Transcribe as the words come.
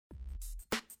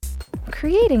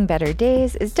Creating Better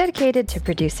Days is dedicated to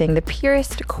producing the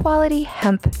purest quality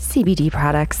hemp CBD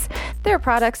products. Their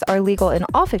products are legal in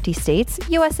all 50 states,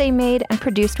 USA made, and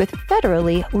produced with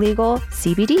federally legal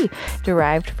CBD,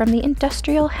 derived from the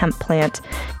industrial hemp plant.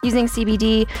 Using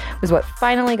CBD was what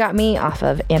finally got me off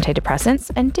of antidepressants,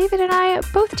 and David and I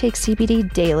both take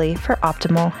CBD daily for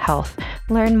optimal health.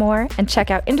 Learn more and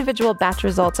check out individual batch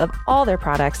results of all their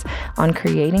products on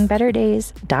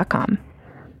creatingbetterdays.com.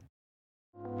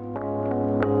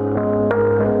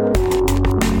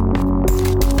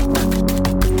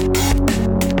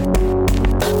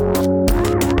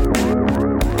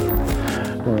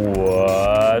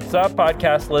 What's up,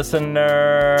 podcast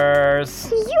listeners?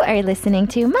 You are listening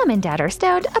to Mom and Dad Are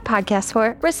Stoned, a podcast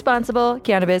for responsible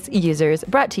cannabis users,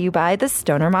 brought to you by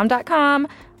thestonermom.com.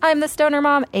 I'm the Stoner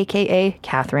Mom, aka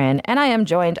Catherine, and I am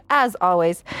joined, as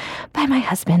always, by my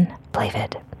husband,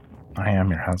 David. I am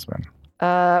your husband.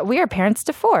 We are parents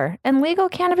to 4 and legal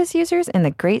cannabis users in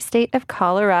the great state of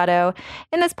Colorado.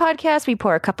 In this podcast, we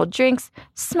pour a couple drinks,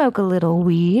 smoke a little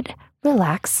weed,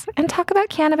 relax, and talk about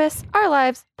cannabis, our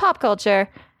lives, pop culture,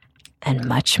 and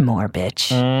much more,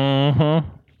 bitch. Mm-hmm.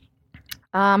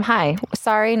 Hi.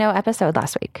 Sorry, no episode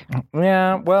last week.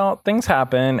 Yeah, well, things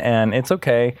happen, and it's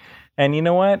okay. And you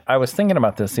know what? I was thinking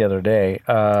about this the other day.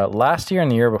 Last year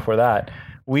and the year before that,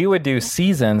 we would do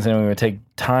seasons, and we would take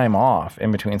time off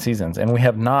in between seasons, and we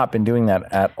have not been doing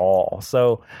that at all.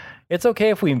 So it's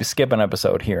okay if we skip an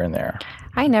episode here and there.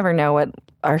 I never know what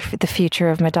the future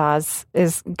of Madaz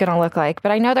is going to look like,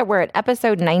 but I know that we're at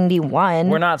episode 91.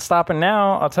 We're not stopping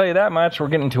now. I'll tell you that much. We're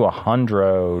getting to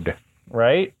 100,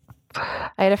 right?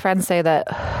 I had a friend say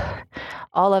that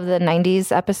all of the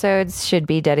 90s episodes should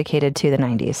be dedicated to the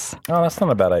 90s. Oh, that's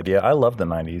not a bad idea. I love the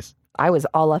 90s. I was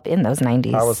all up in those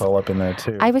 90s. I was all up in there,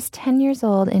 too. I was 10 years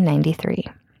old in 93.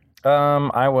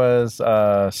 I was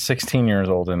 16 years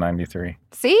old in 93.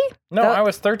 See? No, I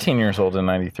was 13 years old in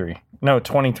 93. No,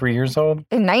 23 years old?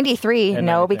 In 93, In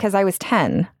no, 93. because I was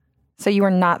 10. So you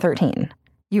were not 13.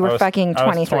 You were fucking 23.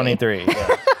 I was 23,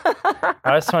 yeah.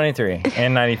 I was 23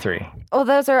 in 93. Well,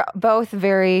 those are both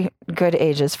very good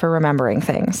ages for remembering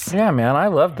things. Yeah, man, I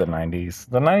loved the 90s.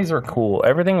 The 90s were cool.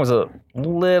 Everything was a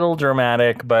little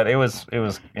dramatic, but it was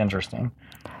interesting.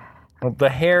 The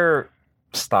hair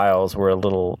styles were a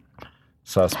little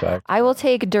suspect. I will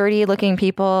take dirty-looking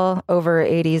people over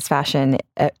 80s fashion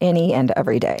any and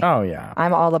every day. Oh, yeah.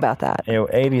 I'm all about that.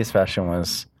 80s fashion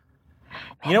was...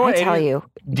 Man, you know what? I tell you.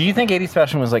 Do you think 80s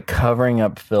fashion was like covering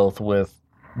up filth with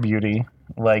beauty?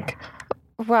 Like...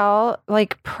 Well,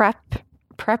 like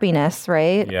preppiness,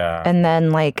 right? Yeah. And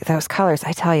then like those colors,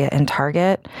 I tell you, in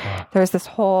Target, there's this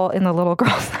whole in the little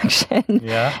girl section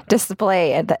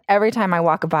display. And every time I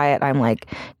walk by it, I'm like,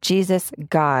 Jesus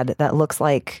God, that looks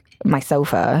like my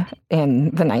sofa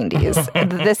in the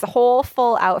 90s. This whole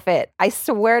full outfit, I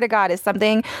swear to God, is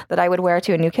something that I would wear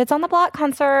to a New Kids on the Block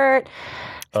concert.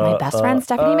 My best friend,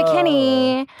 Stephanie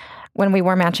McKinney. When we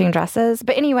wore matching dresses.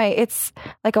 But anyway, it's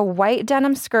like a white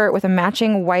denim skirt with a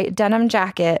matching white denim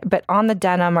jacket, but on the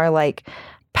denim are like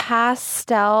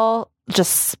pastel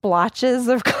just splotches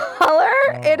of color.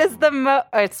 It is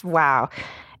it's wow.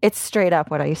 It's straight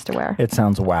up what I used to wear. It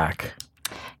sounds whack.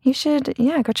 You should,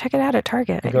 go check it out at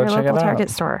Target, at your local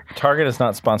Target store. Target is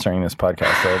not sponsoring this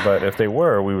podcast, though, but if they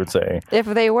were, we would say... If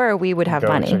they were, we would have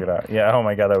money. Check it out. Yeah, oh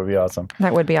my God, that would be awesome.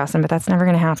 That would be awesome, but that's never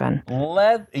going to happen.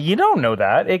 You don't know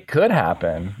that. It could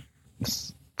happen.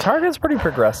 Target's pretty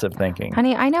progressive thinking.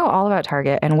 Honey, I know all about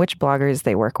Target and which bloggers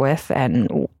they work with,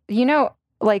 and,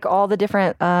 like all the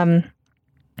different...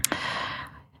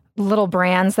 little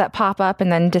brands that pop up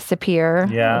and then disappear.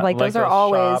 Yeah. Like those are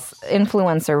always shops.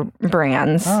 Influencer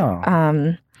brands. Oh.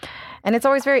 And it's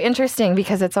always very interesting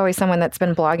because it's always someone that's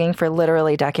been blogging for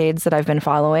literally decades that I've been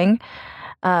following,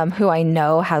 who I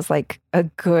know has like a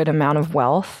good amount of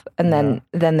wealth. And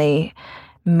then they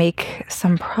make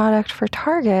some product for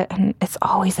Target and it's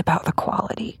always about the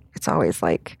quality. It's always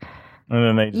like,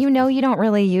 and then you don't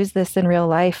really use this in real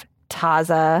life.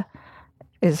 Taza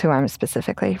is who I'm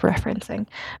specifically referencing.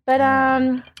 But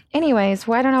anyways,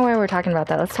 I don't know why we're talking about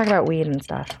that. Let's talk about weed and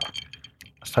stuff.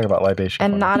 Let's talk about libation.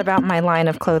 And not about my line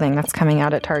of clothing that's coming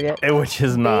out at Target. Which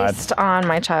is not. Based on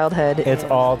my childhood. It's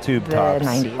all tube tops.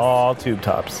 90s. All tube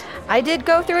tops. I did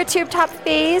go through a tube top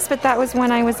phase, but that was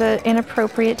when I was an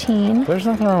inappropriate teen. There's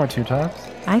nothing wrong with tube tops.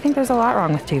 I think there's a lot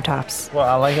wrong with tube tops. Well,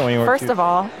 I like it when you wear First of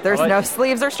all, there's no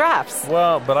sleeves or straps.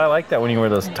 Well, but I like that when you wear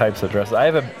those types of dresses. I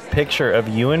have a picture of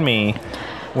you and me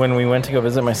when we went to go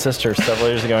visit my sister several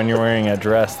years ago, and you're wearing a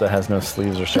dress that has no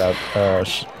sleeves or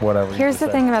whatever. Here's the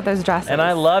thing about those dresses. And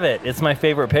I love it. It's my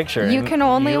favorite picture. You can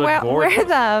only wear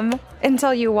them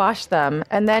until you wash them,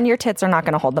 and then your tits are not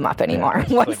going to hold them up anymore.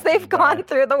 Once they've gone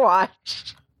through the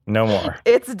wash. No more.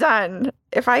 It's done.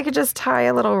 If I could just tie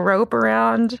a little rope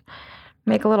around,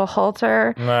 make a little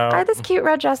halter. No. I had this cute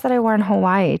red dress that I wore in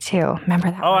Hawaii, too.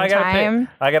 Remember that time?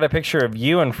 I got a picture of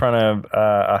you in front of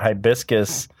a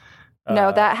hibiscus.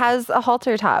 No, that has a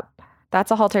halter top.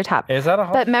 That's a halter top. Is that a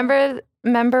halter? But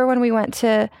remember when we went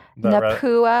to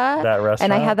Napua? That restaurant?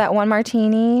 And I had that one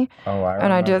martini? Oh, I remember.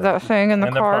 And I did that thing in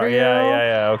the car.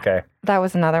 Yeah, okay. That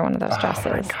was another one of those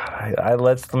dresses. Oh, my God.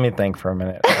 Let me think for a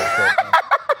minute.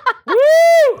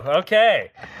 Woo!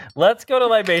 Okay. Let's go to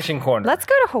Libation Corner. Let's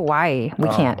go to Hawaii. We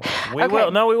can't. We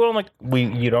will. No, we will.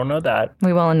 You don't know that.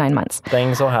 We will in 9 months.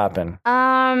 Things will happen.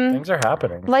 Things are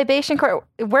happening. Libation Corner.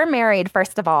 We're married,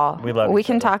 first of all. We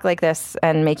can talk like this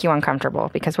and make you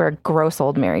uncomfortable because we're a gross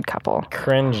old married couple.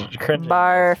 Cringe.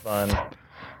 Barf. Fun.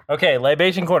 Okay,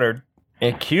 Libation Corner.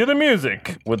 Cue the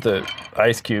music with the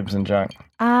ice cubes and junk.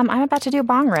 I'm about to do a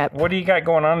bong rip. What do you got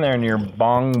going on there in your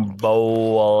bong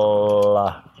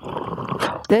bowl?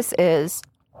 This is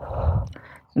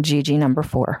GG number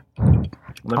 4,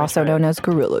 also known as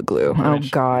Gorilla Glue. Oh,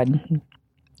 God.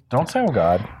 Don't say oh,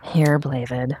 God. Here,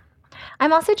 Blavid.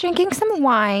 I'm also drinking some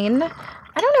wine.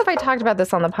 I don't know if I talked about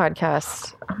this on the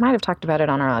podcast. I might have talked about it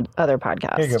on our other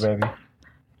podcast. Here you go, baby.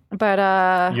 But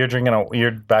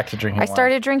you're back to drinking wine. I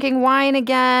started drinking wine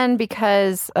again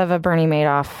because of a Bernie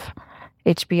Madoff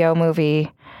HBO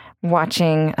movie,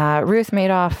 watching Ruth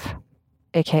Madoff,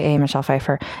 a.k.a. Michelle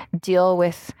Pfeiffer, deal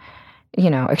with,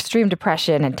 extreme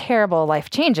depression and terrible life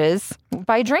changes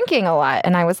by drinking a lot.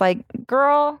 And I was like,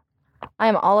 girl, I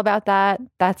am all about that.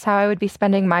 That's how I would be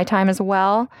spending my time as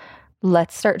well.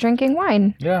 Let's start drinking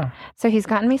wine. Yeah. So he's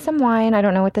gotten me some wine. I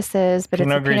don't know what this is, but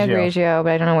it's a Pinot Grigio,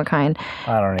 but I don't know what kind.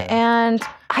 I don't know. And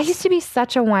I used to be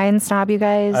such a wine snob, you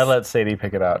guys. I let Sadie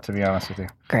pick it out, to be honest with you.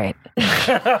 Great.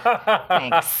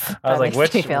 Thanks. I was like,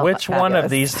 which one of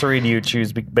these 3 do you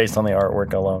choose based on the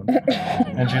artwork alone?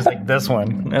 And she was like, this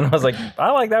one. And I was like,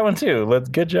 I like that one too.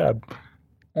 Good job.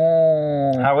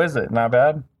 How is it? Not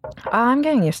bad? I'm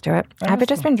getting used to it. I've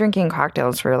just been drinking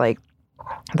cocktails for like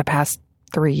the past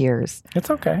 3 years. It's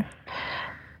okay.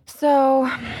 So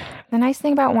the nice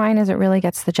thing about wine is it really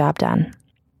gets the job done.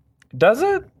 Does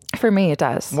it? For me, it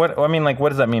does. What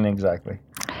does that mean exactly?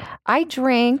 I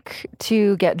drink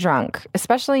to get drunk,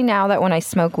 especially now that when I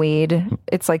smoke weed,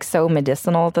 it's like so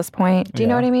medicinal at this point. Do you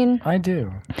know what I mean? I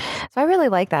do. So I really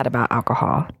like that about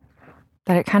alcohol,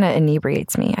 that it kind of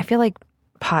inebriates me. I feel like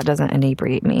pot doesn't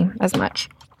inebriate me as much.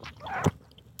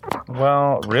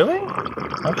 Well, really?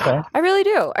 Okay. I really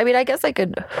do. I mean, I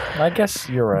guess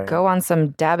you're right. Go on some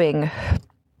dabbing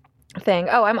thing.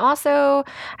 Oh, I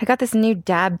got this new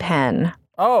dab pen.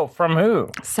 Oh, from who?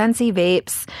 Scentsy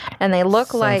Vapes. And they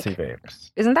look like... Scentsy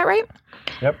Vapes. Isn't that right?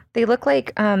 Yep. They look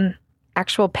like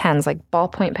actual pens, like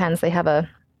ballpoint pens. They have a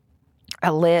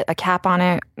cap on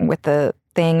it with the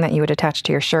thing that you would attach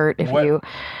to your shirt if you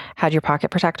had your pocket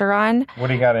protector on. What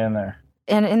do you got in there?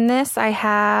 And in this, I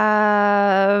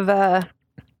have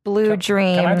Blue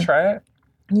Dream. Can I try it?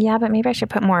 Yeah, but maybe I should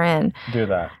put more in. Do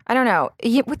that. I don't know.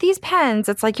 With these pens,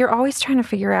 it's like you're always trying to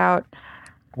figure out...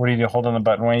 What do you do? Hold on the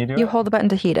button while you do it? You hold the button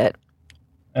to heat it.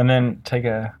 And then take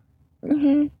a...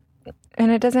 Mm-hmm.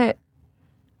 And it doesn't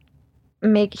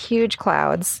make huge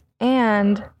clouds.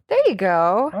 And there you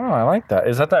go. Oh, I like that.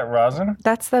 Is that rosin?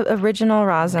 That's the original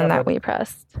rosin that we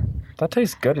pressed. That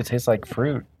tastes good. It tastes like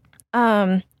fruit.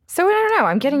 So I don't know.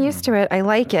 I'm getting used to it. I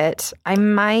like it. I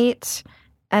might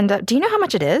end up... Do you know how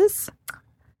much it is?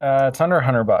 It's under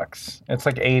 $100. It's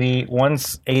like 80.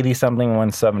 One's 80 something,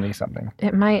 one's 70 something.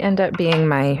 It might end up being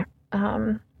my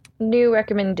new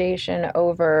recommendation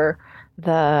over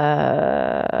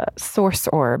the Source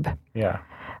Orb. Yeah.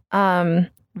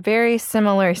 Very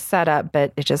similar setup,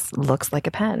 but it just looks like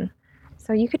a pen.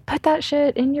 So you could put that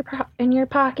shit in your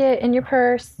pocket, in your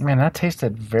purse. Man, that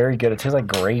tasted very good. It tastes like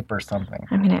grape or something.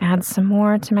 I'm going to add some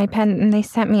more to my pen. And they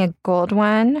sent me a gold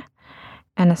one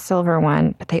and a silver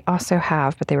one, but they also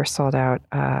have, but they were sold out,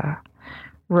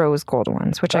 rose gold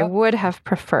ones, which I would have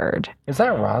preferred. Is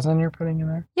that rosin you're putting in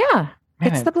there? Yeah.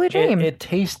 Man, it's the Blue Dream. It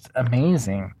tastes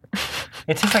amazing.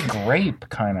 It tastes like grape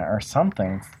kind of or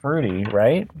something fruity,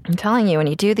 right? I'm telling you, when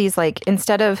you do these, like,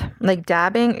 instead of like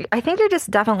dabbing, I think you're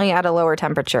just definitely at a lower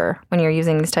temperature when you're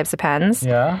using these types of pens.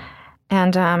 Yeah.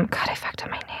 And, God, I fucked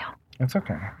up my nail. It's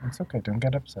okay. It's okay. Don't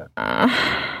get upset.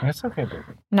 It's okay, baby.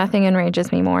 Nothing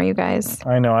enrages me more, you guys.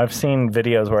 I know. I've seen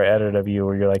videos where I edit of you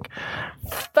where you're like,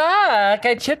 fuck,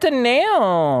 I chipped a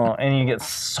nail. And you get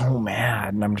so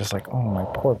mad. And I'm just like, oh, my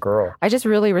poor girl. I just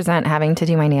really resent having to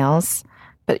do my nails.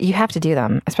 But you have to do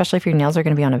them, especially if your nails are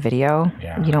going to be on a video.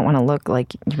 Yeah. You don't want to look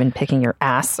like you've been picking your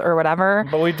ass or whatever.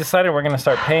 But we decided we're going to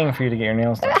start paying for you to get your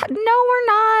nails done. No, we're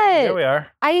not. Yeah, we are.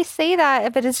 I say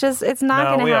that, but it's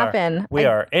not going to happen. We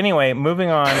are. Anyway,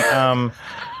 moving on.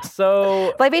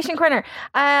 So Libation Corner.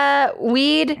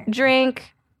 Weed,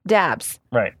 drink, dabs.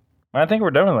 Right. I think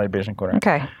we're done with Libation Corner.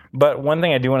 Okay. But one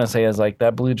thing I do want to say is like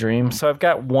that Blue Dream. So I've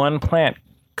got one plant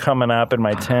coming up in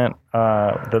my tent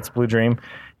that's Blue Dream.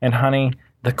 And honey,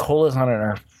 the colas on it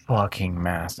are fucking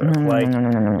massive.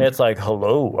 It's like,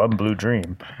 hello, I'm Blue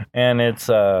Dream, and it's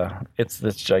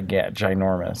this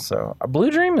ginormous. So Blue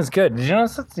Dream is good. Did you know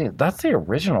that's the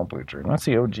original Blue Dream? That's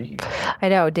the OG. I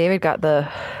know. David got the.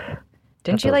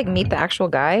 Didn't you meet the actual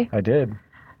guy? I did.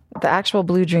 The actual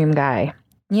Blue Dream guy.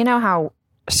 You know how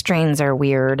strains are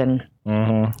weird, and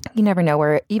you never know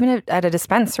where, even at a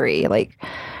dispensary,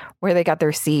 where they got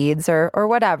their seeds or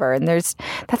whatever. And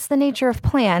that's the nature of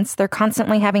plants. They're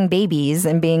constantly having babies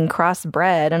and being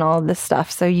crossbred and all of this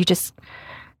stuff. So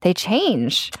they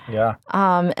change. Yeah.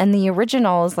 And the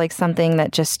original is like something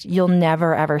that just you'll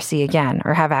never ever see again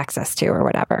or have access to or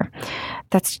whatever.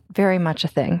 That's very much a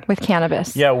thing with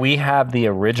cannabis. Yeah, we have the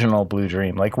original Blue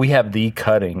Dream. Like we have the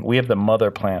cutting. We have the mother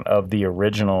plant of the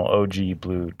original OG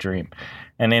Blue Dream.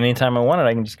 And anytime I want it,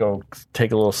 I can just go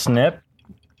take a little snip,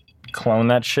 clone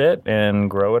that shit and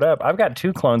grow it up. I've got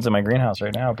 2 clones in my greenhouse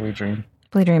right now, Blue Dream.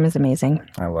 Blue Dream is amazing.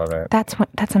 I love it.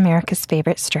 That's America's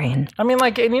favorite strain. I mean,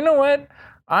 and you know what?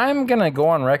 I'm going to go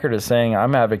on record as saying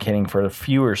I'm advocating for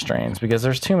fewer strains because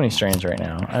there's too many strains right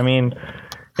now. I mean,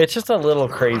 it's just a little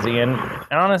crazy. And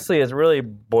honestly, it really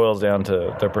boils down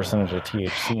to the percentage of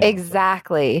THC.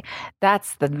 Exactly.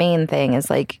 That's the main thing is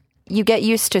you get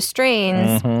used to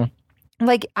strains.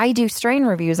 I do strain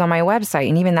reviews on my website,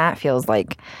 and even that feels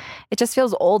it just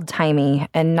feels old-timey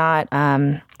and not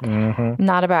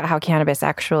about how cannabis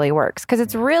actually works. Because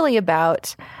it's really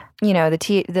about,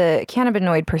 the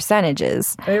cannabinoid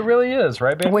percentages. It really is,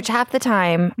 right, baby? Which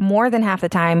more than half the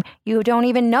time, you don't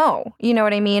even know. You know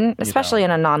what I mean? Especially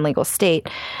in a non-legal state.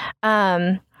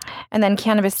 And then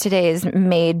cannabis today is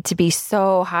made to be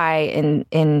so high in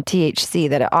THC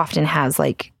that it often has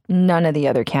none of the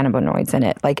other cannabinoids in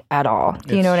it, at all.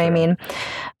 Do you know what I mean?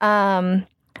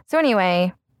 So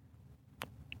anyway,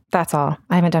 that's all.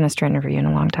 I haven't done a strain review in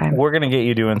a long time. We're going to get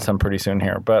you doing some pretty soon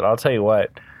here, but I'll tell you what.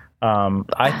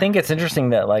 I think it's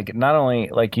interesting that not only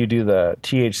you do the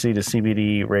THC to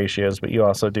CBD ratios, but you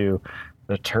also do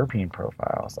the terpene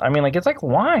profiles. I mean, it's like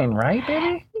wine, right,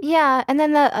 baby? Yeah. And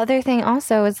then the other thing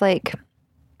also is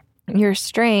your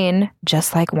strain,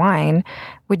 just like wine,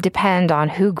 would depend on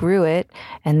who grew it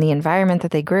and the environment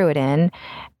that they grew it in,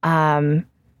 and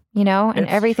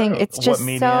everything. True. It's just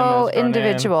so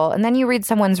individual. And then you read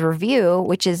someone's review,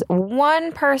 which is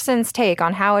one person's take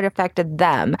on how it affected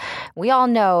them. We all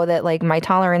know that my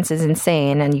tolerance is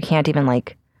insane and you can't even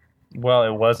Well,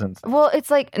 it wasn't. Well,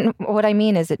 it's what I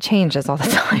mean is it changes all the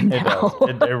time now.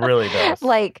 It does. It really does.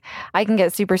 I can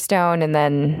get super stoned and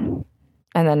then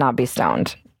not be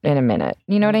stoned in a minute.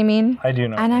 You know what I mean? I do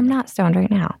know. And I'm not stoned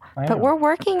right now. But we're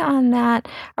working on that.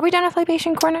 Are we done with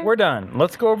Libation Corner? We're done.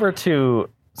 Let's go over to...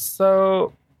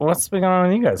 So, what's been going on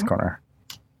in you guys' corner?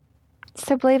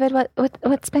 So, David,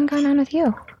 what's been going on with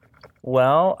you?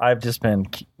 Well, I've just been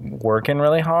working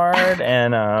really hard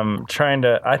and trying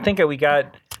to... I think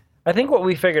what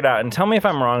we figured out, and tell me if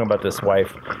I'm wrong about this,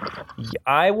 wife,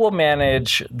 I will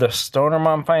manage the Stoner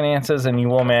Mom finances and you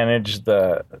will manage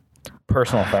the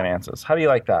personal finances. How do you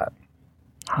like that?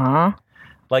 Huh?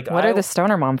 What are the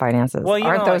Stoner Mom finances? Well,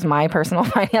 aren't those my personal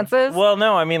finances? Well,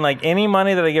 no. I mean, any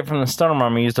money that I get from the Stoner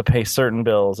Mom, I use to pay certain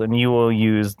bills, and you will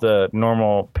use the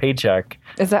normal paycheck.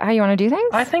 Is that how you want to do things?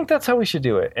 I think that's how we should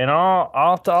do it. And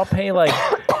I'll pay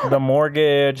the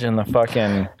mortgage and the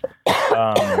fucking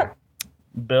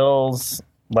bills,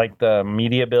 the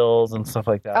media bills and stuff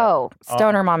like that. Oh,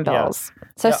 Stoner Mom bills.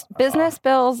 Yeah. So business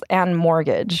bills and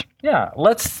mortgage. Yeah,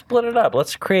 let's split it up.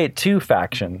 Let's create 2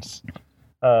 factions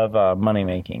of money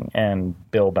making and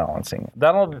bill balancing.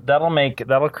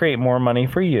 That'll create more money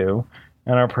for you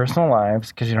and our personal lives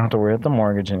because you don't have to worry about the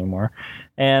mortgage anymore.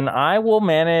 And I will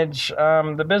manage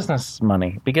the business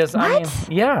money because what?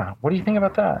 What do you think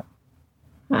about that?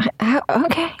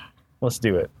 Okay. Let's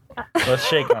do it. Let's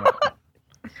shake on it.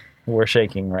 We're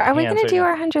shaking right now. Are we going to do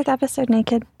our 100th episode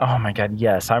naked? Oh my God,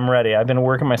 yes. I'm ready. I've been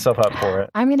working myself up for it.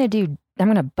 I'm going to do I'm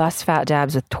gonna bust fat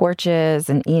dabs with torches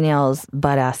and e-nails,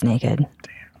 butt ass naked.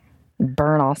 Damn.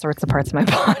 Burn all sorts of parts of my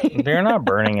body. You're not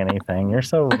burning anything. You're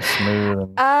so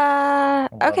smooth.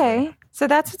 Okay. So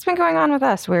that's what's been going on with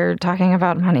us. We're talking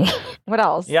about money. What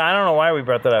else? Yeah, I don't know why we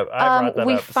brought that up. I brought that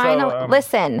we up. finally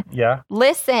listen. Yeah.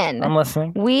 Listen. I'm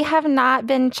listening. We have not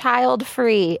been child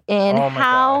free in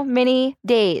how many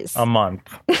days? A month.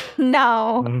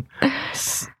 No.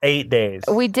 8 days.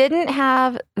 We didn't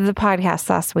have the podcast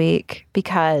last week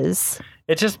because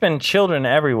it's just been children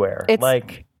everywhere. It's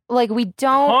like we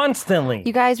don't constantly.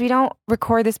 You guys, we don't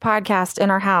record this podcast in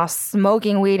our house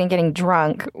smoking weed and getting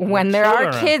drunk when there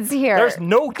are kids here. There's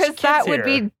no kids here. Because that would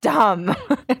be dumb.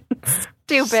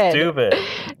 Stupid.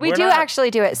 We do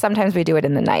actually do it. Sometimes we do it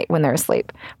in the night when they're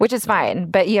asleep, which is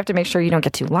fine. But you have to make sure you don't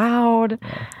get too loud.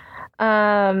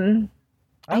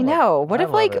 I know. What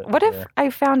if I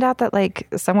found out that like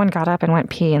someone got up and went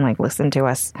pee and like listened to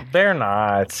us? They're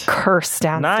not curse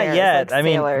downstairs. Not yet. Like I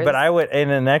mean, sailors. but I would in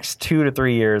the next 2 to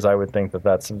 3 years. I would think that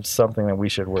that's something that we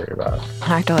should worry about. I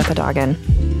have to let the dog in.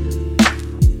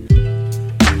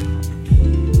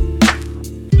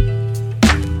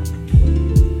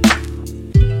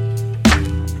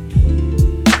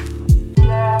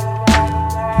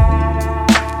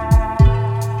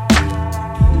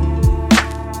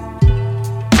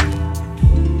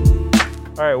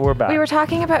 All right, we're back. We were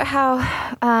talking about how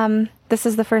this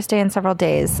is the first day in several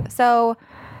days. So,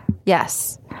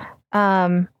 yes,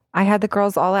 I had the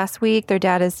girls all last week. Their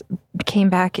dad came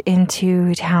back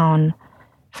into town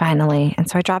finally, and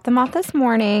so I dropped them off this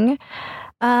morning.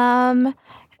 And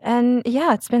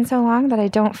yeah, it's been so long that I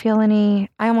don't feel any.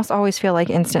 I almost always feel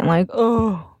like instant, like,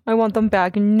 oh, I want them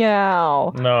back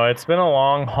now. No, it's been a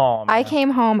long haul, man. I came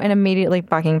home and immediately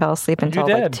fucking fell asleep until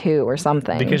like 2 or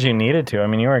something. Because you needed to. I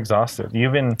mean, you were exhausted.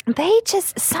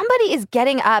 Somebody is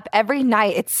getting up every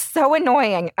night. It's so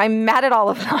annoying. I'm mad at all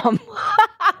of them.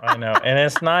 I know. And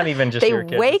it's not even just your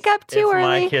kids. They wake up too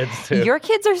early. My kids too. Your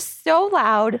kids are so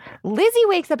loud. Lizzie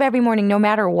wakes up every morning no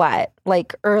matter what,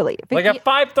 like early. Like at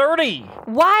 5:30.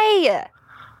 Why?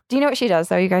 Do you know what she does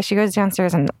though, you guys? She goes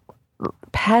downstairs and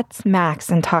pets Max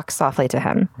and talks softly to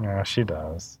him. Yeah, she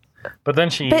does. But then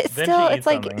she it's something.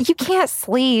 Like you can't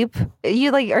sleep.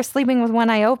 You like are sleeping with one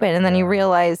eye open, and then you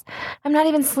realize I'm not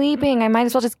even sleeping. I might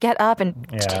as well just get up and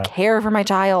care for my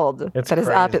child is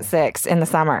up at 6 in the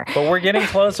summer. But we're getting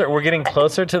closer. We're getting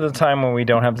closer to the time when we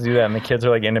don't have to do that, and the kids are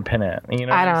like independent. You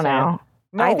know? I don't know.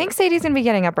 No. I think Sadie's gonna be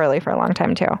getting up early for a long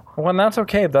time too. Well, and that's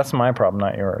okay. That's my problem,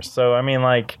 not yours. So I mean,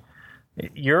 like,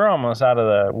 you're almost out of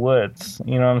the woods.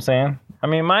 You know what I'm saying? I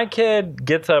mean, my kid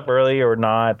gets up early or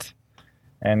not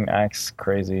and acts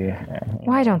crazy.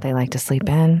 Why don't they like to sleep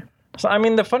in? So, I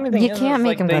mean, the funny thing is, can't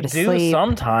make them go to sleep. They do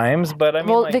sometimes, but I mean,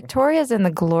 well, Victoria's in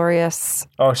the glorious.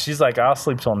 Oh, she's like, I'll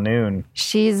sleep till noon.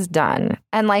 She's done,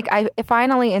 and like I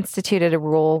finally instituted a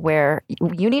rule where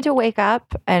you need to wake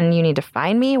up and you need to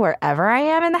find me wherever I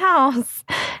am in the house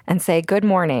and say good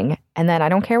morning, and then I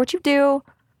don't care what you do,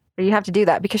 but you have to do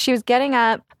that because she was getting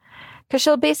up. Because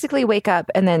she'll basically wake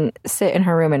up and then sit in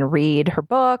her room and read her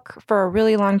book for a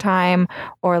really long time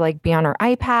or like be on her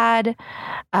iPad.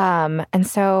 And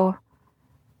so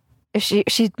if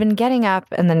she's been getting up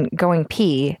and then going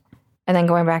pee and then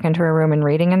going back into her room and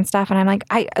reading and stuff. And I'm like,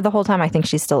 the whole time I think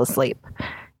she's still asleep.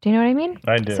 Do you know what I mean?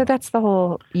 I do. So that's the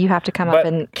whole, you have to come up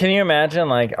and. Can you imagine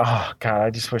like, oh God,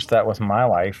 I just wish that was my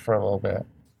life for a little bit.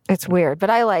 It's weird. But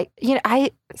I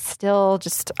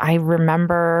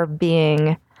remember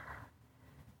being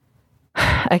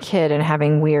a kid and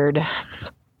having weird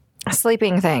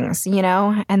sleeping things, you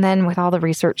know? And then with all the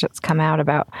research that's come out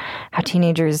about how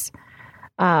teenagers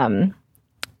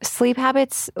sleep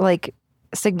habits like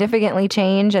significantly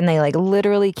change and they like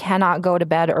literally cannot go to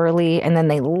bed early and then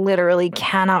they literally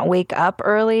cannot wake up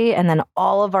early and then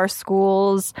all of our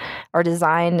schools are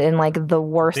designed in like the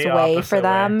worst way for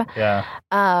them. Yeah.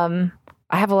 I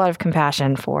have a lot of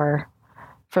compassion for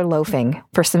loafing,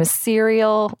 for some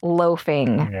serial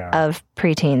loafing of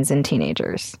preteens and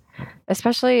teenagers.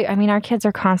 Especially, I mean, our kids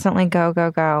are constantly go,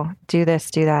 go, go, do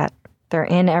this, do that. They're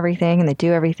in everything and they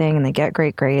do everything and they get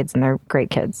great grades and they're great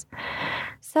kids.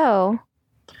 So,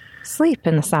 sleep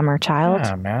in the summer, child.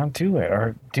 Yeah, man, do it.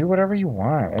 Or do whatever you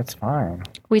want. It's fine.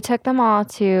 We took them all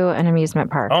to an amusement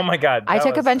park. Oh my God. I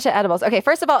took a bunch of edibles. Okay,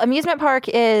 first of all, amusement park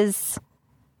is,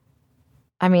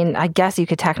 I mean, I guess you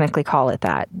could technically call it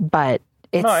that, but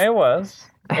no, it was.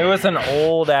 It was an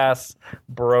old ass,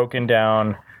 broken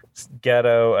down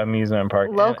ghetto amusement park.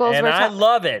 Locals and I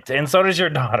love it, and so does your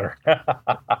daughter.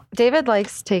 David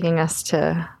likes taking us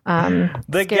to the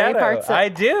scary ghetto. parts. I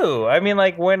do. I mean,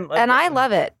 like when, and I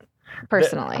love it.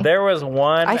 personally. There was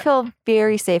one. I feel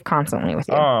very safe constantly with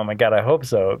you. Oh my God, I hope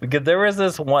so. Because there was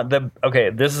this one.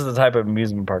 This is the type of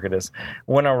amusement park it is.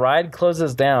 When a ride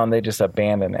closes down, they just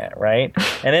abandon it, right?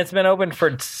 And it's been open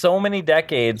for so many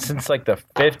decades, since like the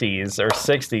 50s or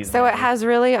 60s. So it has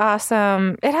really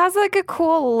awesome. It has like a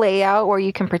cool layout where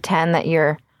you can pretend that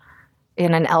you're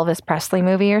in an Elvis Presley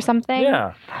movie or something.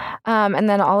 Yeah. And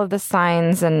then all of the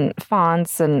signs and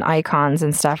fonts and icons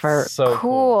and stuff are so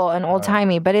cool and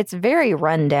old-timey, but it's very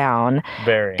run down.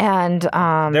 Very. And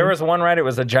there was one ride, it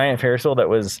was a giant Ferris wheel that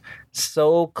was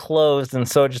so closed and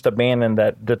so just abandoned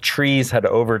that the trees had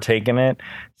overtaken it.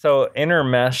 So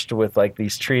intermeshed with like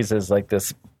these trees is like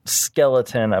this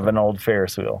skeleton of an old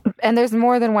Ferris wheel. And there's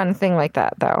more than one thing like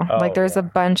that, though. Oh, like there's a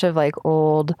bunch of like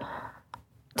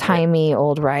old-timey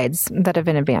old rides that have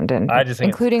been abandoned, I just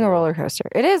think including a roller coaster.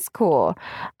 It is cool.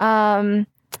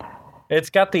 It's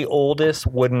got the oldest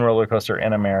wooden roller coaster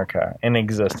in America in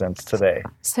existence today.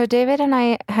 So David and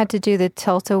I had to do the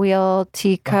tilt-a-wheel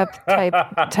teacup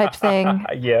type thing.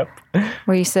 Yep.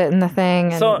 Where you sit in the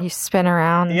thing and you spin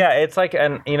around. Yeah, it's like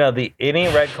any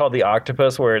ride called the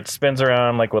octopus, where it spins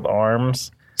around like with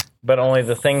arms, but only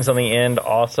the things on the end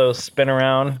also spin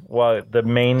around while the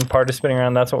main part is spinning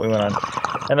around. That's what we went on.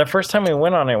 And the first time we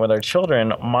went on it with our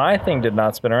children, my thing did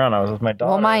not spin around. I was with my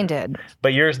daughter. Well, mine did.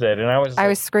 But yours did. And I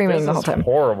was screaming the whole time. This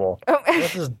is horrible.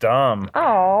 This is dumb.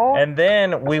 Oh. And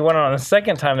then we went on a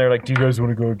second time. They were like, do you guys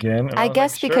want to go again? And I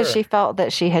guess like, because sure. she felt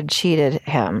that she had cheated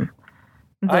him.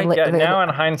 Now in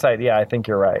hindsight, yeah, I think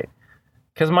you're right.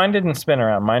 Because mine didn't spin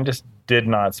around. Mine just did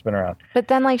not spin around. But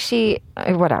then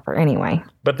whatever, anyway.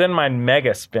 But then mine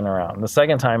mega spin around the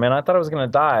second time, and I thought I was going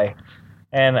to die.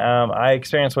 And I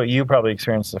experienced what you probably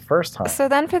experienced the first time. So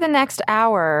then for the next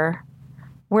hour,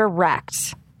 we're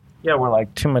wrecked. Yeah, we're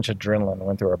like too much adrenaline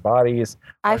went through our bodies.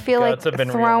 I feel like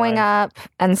throwing up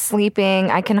and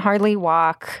sleeping. I can hardly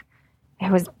walk.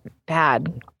 It was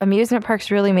bad. Amusement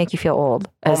parks really make you feel old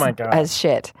as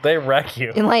shit. They wreck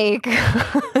you. And like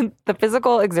the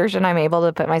physical exertion I'm able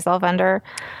to put myself under.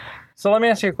 So let me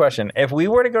ask you a question. If we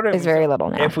were to go to is very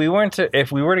little now. If we were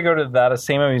to go to that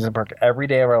same amusement park every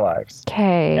day of our lives,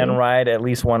 and ride at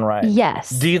least one ride,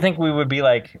 yes, do you think we would be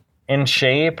like in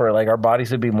shape, or like our bodies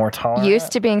would be more tolerant?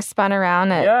 Used to being spun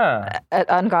around at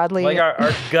ungodly. Like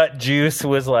our gut juice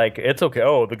was like, it's okay.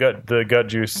 Oh, the gut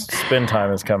juice spin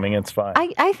time is coming. It's fine.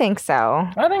 I think so.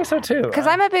 I think so too. Because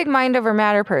I'm a big mind over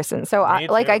matter person. So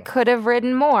I could have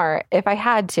ridden more if I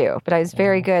had to, but I was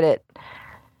very good at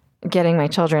getting my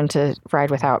children to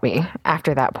ride without me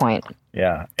after that point.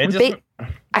 Yeah.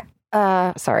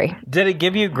 Sorry. Did it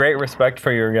give you great respect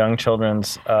for your young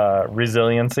children's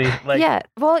resiliency? Yeah.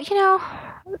 Well,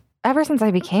 ever since I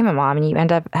became a mom and you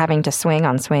end up having to swing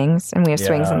on swings, and we have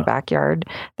swings in the backyard,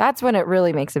 that's when it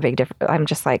really makes a big difference. I'm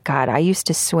just like, God, I used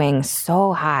to swing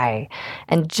so high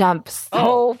and jump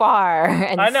so far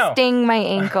and sting my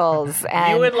ankles.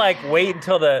 And you would like wait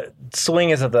until the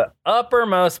swing is at the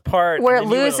uppermost part where it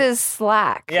loses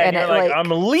slack. Yeah, and you're like,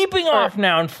 I'm leaping off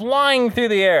now and flying through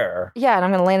the air. Yeah, and I'm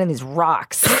going to land in these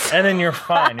rocks. And then you're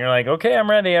fine. You're like, okay, I'm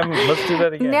ready. Let's do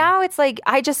that again. Now it's like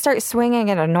I just start swinging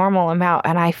at a normal amount,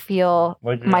 and I feel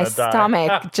like my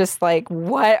stomach just like,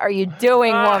 what are you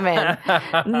doing, woman?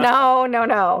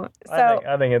 No. So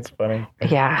I think it's funny.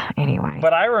 Yeah, anyway.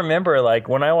 But I remember like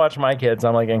when I watch my kids,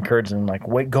 I'm like encouraging them, like,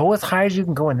 wait, go as high as you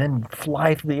can go and then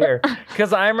fly through the air.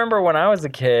 Because I remember when I was a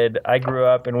kid, I grew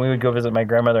up and we would go visit my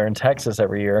grandmother in Texas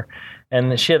every year.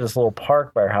 And she had this little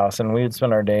park by our house, and we would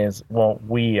spend our days,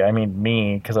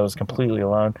 me, because I was completely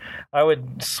alone. I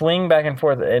would swing back and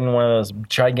forth in one of those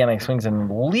gigantic swings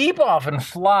and leap off and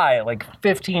fly like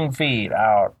 15 feet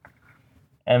out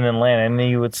and then land. And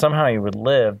you would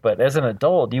live. But as an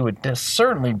adult, you would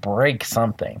certainly break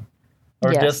something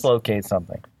or dislocate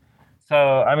something.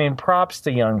 So, I mean, props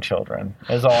to young children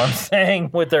is all I'm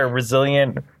saying with their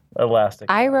resilient elastic.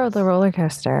 I rode the roller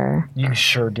coaster. You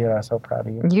sure did. I was so proud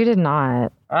of you. You did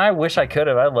not. I wish I could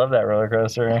have. I love that roller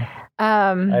coaster.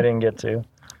 I didn't get to.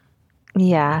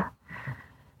 Yeah.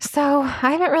 So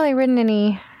I haven't really ridden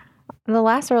any. The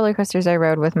last roller coasters I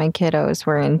rode with my kiddos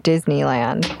were in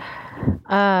Disneyland.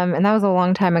 And that was a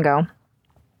long time ago.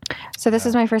 So this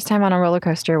is my first time on a roller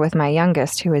coaster with my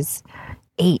youngest, who is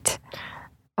 8.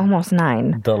 Almost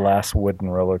 9. The last wooden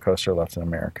roller coaster left in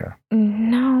America.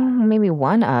 No, maybe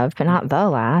one of, but not the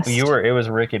last. It was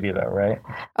rickety though, right?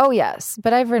 Oh yes,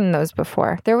 but I've ridden those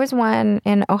before. There was one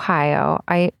in Ohio.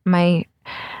 My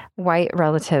white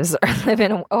relatives live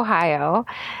in Ohio,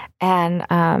 and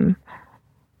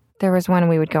there was one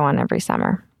we would go on every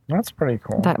summer. That's pretty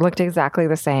cool. That looked exactly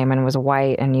the same and was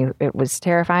white, and it was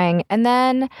terrifying. And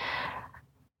then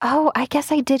Oh, I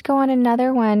guess I did go on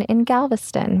another one in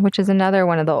Galveston, which is another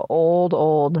one of the old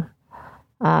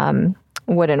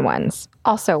wooden ones,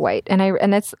 also white,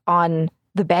 and it's on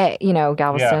the bay,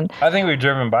 Galveston. Yeah, I think we've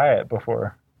driven by it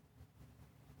before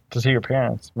to see your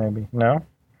parents. Maybe no.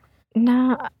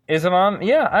 Is it on?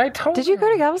 Yeah, I told. Did you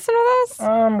go to Galveston with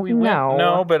us? We went,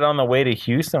 no, but on the way to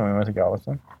Houston, we went to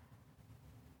Galveston.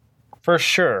 For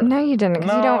sure. No, you didn't.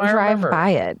 Because you don't drive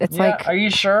by it. It's like. Are you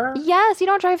sure? Yes, you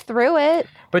don't drive through it.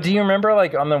 But do you remember,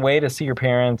 like, on the way to see your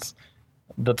parents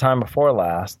the time before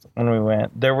last when we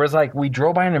went, there was, like, we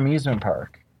drove by an amusement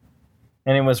park.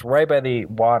 And it was right by the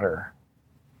water.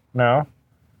 No?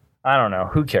 I don't know.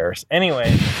 Who cares?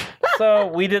 Anyway, so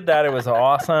we did that. It was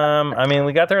awesome. I mean,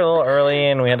 we got there a little early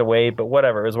and we had to wait, but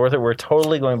whatever. It was worth it. We're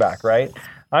totally going back, right?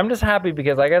 I'm just happy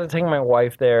because I got to take my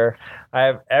wife there.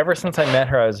 Ever since I met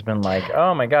her, I've been like,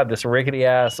 oh my God, this rickety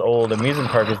ass old amusement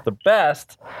park is the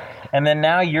best. And then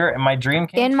now my dream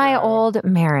came in true. My old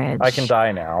marriage. I can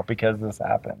die now because this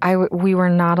happened. We were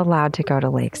not allowed to go to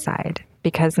Lakeside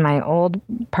because my old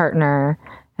partner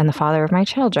and the father of my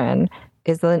children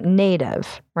is a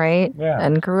native, right? Yeah.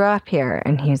 And grew up here.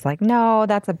 And he's like, no,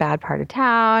 that's a bad part of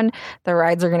town. The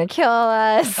rides are going to kill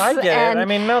us. I get it. I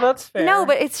mean, no, that's fair. No,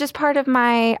 but it's just part of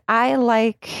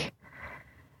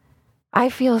I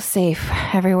feel safe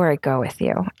everywhere I go with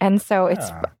you. And so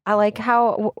I like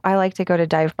how I like to go to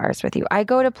dive bars with you. I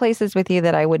go to places with you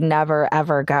that I would never,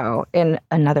 ever go in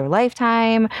another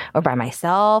lifetime or by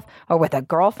myself or with a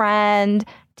girlfriend.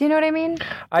 Do you know what I mean?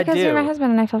 I do. Because you're my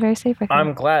husband and I feel very safe with you.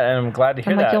 I'm glad to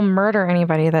hear that. You'll murder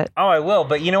anybody that... Oh, I will.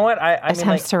 But you know what? I mean,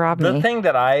 attempts to rob me. The thing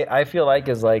that I feel like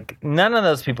is like, none of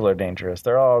those people are dangerous.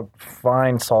 They're all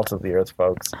fine, salt of the earth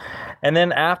folks. And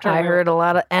then after... I heard a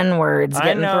lot of N-words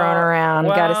getting thrown around.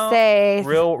 Well, gotta say.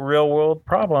 Real world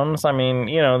problems. I mean,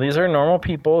 these are normal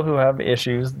people who have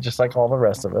issues just like all the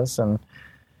rest of us. And...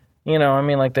 I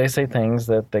mean, like they say things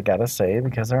that they gotta say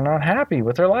because they're not happy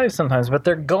with their lives sometimes, but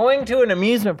they're going to an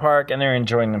amusement park and they're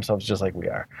enjoying themselves just like we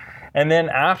are. And then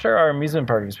after our amusement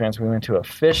park experience, we went to a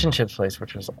fish and chips place,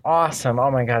 which was awesome. Oh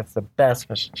my God, it's the best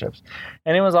fish and chips.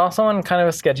 And it was also in kind of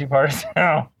a sketchy part of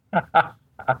town.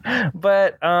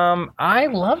 But I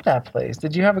love that place.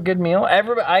 Did you have a good meal?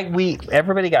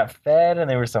 Everybody got fed and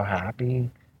they were so happy.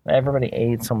 Everybody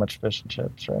ate so much fish and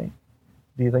chips, right?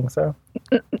 Do you think so?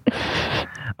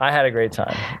 I had a great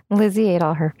time. Lizzie ate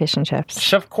all her fish and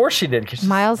chips. Of course she did.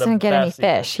 Miles didn't get any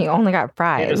fish. He only got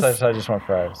fries. I just want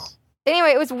fries. Anyway,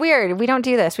 it was weird. We don't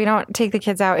do this. We don't take the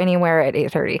kids out anywhere at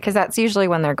 8:30 because that's usually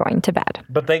when they're going to bed.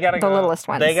 But they got to go. The littlest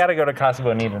ones. They got to go to Casa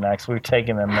Bonita next. We've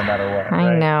taken them no matter what.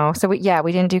 I know. So we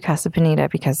didn't do Casa Bonita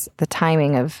because the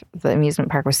timing of the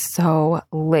amusement park was so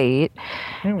late,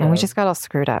 and we just got all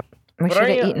screwed up. We should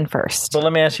have eaten first. But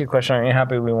let me ask you a question. Aren't you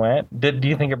happy we went? Do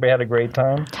you think everybody had a great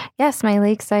time? Yes, my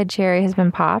Lakeside cherry has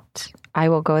been popped. I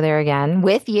will go there again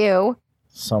with you.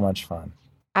 So much fun.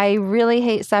 I really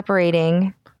hate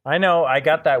separating. I know. I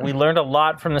got that. We learned a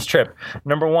lot from this trip.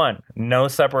 Number one, no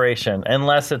separation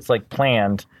unless it's like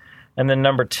planned. And then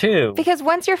number two. Because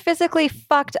once you're physically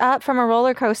fucked up from a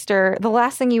roller coaster, the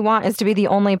last thing you want is to be the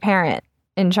only parent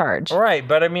in charge. Right.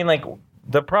 But I mean, like...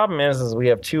 The problem is we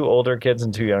have 2 older kids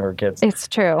and 2 younger kids. It's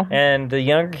true. And the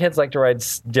younger kids like to ride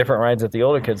different rides that the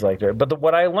older kids like to. But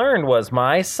what I learned was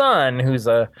my son, who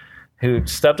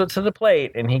stepped up to the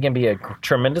plate, and he can be a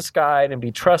tremendous guide and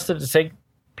be trusted to take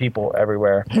people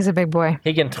everywhere. He's a big boy.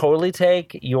 He can totally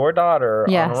take your daughter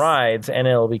on rides, and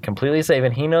it'll be completely safe.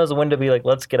 And he knows when to be like,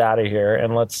 let's get out of here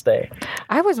and let's stay.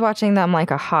 I was watching them like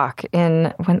a hawk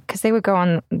because they would go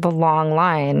on the long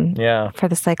line for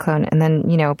the cyclone and then,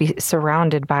 be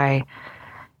surrounded by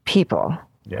people.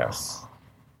 Yes.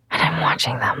 And I'm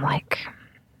watching them like,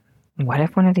 what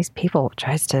if one of these people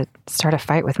tries to start a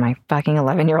fight with my fucking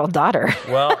 11-year-old daughter?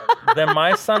 Well, then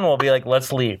my son will be like,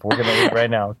 let's leave. We're going to leave right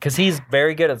now. Because he's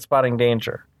very good at spotting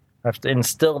danger. I've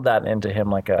instilled that into him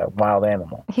like a wild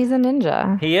animal. He's a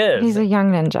ninja. He is. He's a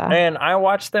young ninja. And I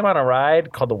watched them on a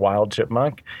ride called the Wild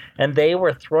Chipmunk. And they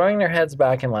were throwing their heads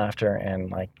back in laughter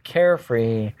and like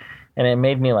carefree. And it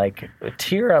made me like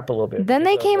tear up a little bit. Then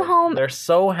they came home. They're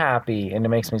so happy, and it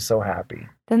makes me so happy.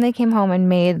 Then they came home and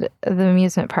made the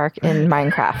amusement park in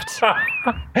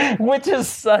Minecraft. Which is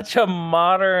such a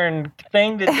modern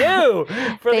thing to do.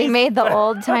 They made the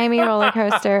old-timey roller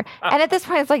coaster. And at this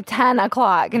point, it's like 10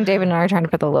 o'clock, and David and I are trying to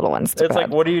put the little ones to bed. It's like,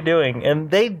 what are you doing?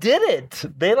 And they did it.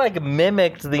 They like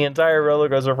mimicked the entire roller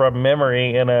coaster from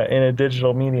memory in a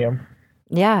digital medium.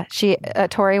 Yeah,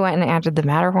 Tori went and added the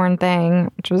Matterhorn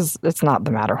thing, it's not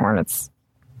the Matterhorn, it's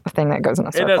a thing that goes in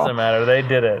a circle. It doesn't matter. They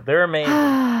did it. They're amazing.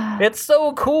 It's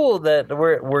so cool that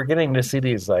we're getting to see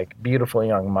these like beautiful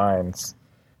young minds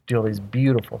do all these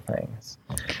beautiful things.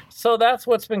 So that's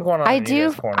what's been going on. I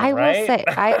will say,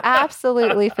 I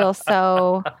absolutely feel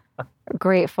so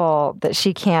grateful that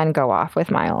she can go off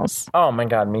with Miles. Oh my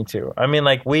God, me too. I mean,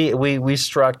 like we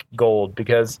struck gold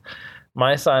because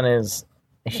my son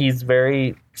he's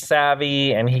very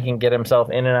savvy and he can get himself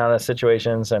in and out of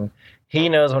situations and he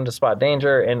knows when to spot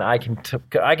danger, and I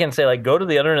can say, like, go to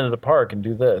the other end of the park and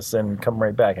do this and come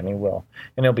right back, and he will.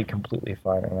 And he'll be completely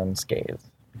fine and unscathed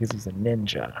because he's a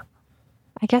ninja.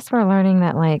 I guess we're learning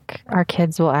that, like, our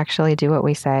kids will actually do what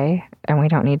we say, and we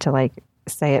don't need to, like,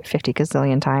 say it 50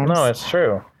 gazillion times. No, it's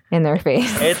true. In their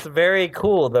face. It's very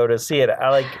cool, though, to see it.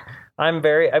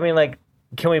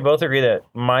 Can we both agree that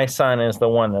my son is the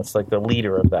one that's, like, the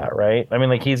leader of that, right? I mean,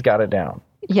 like, he's got it down.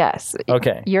 Yes.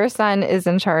 Okay. Your son is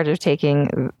in charge of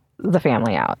taking the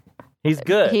family out. He's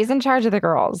good. He's in charge of the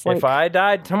girls. If I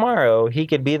died tomorrow, he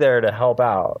could be there to help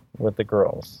out with the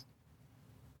girls.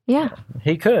 Yeah.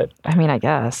 He could. I mean, I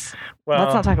guess. Well,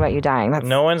 let's not talk about you dying.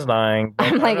 No one's dying.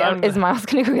 I'm like, is Miles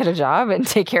going to go get a job and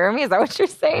take care of me? Is that what you're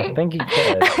saying? I think he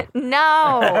could.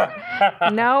 No.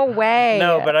 No way.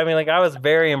 No, but I mean, like, I was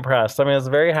very impressed. I mean, I was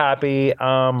very happy.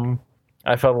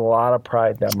 I felt a lot of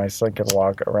pride that my son could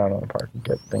walk around in the park and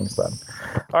get things done.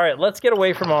 All right, let's get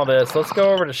away from all this. Let's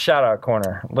go over to Shout Out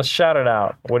Corner. Let's shout it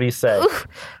out. What do you say?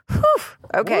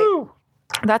 Okay. Woo.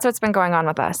 That's what's been going on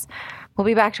with us. We'll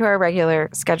be back to our regular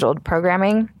scheduled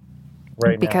programming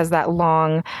right because now. That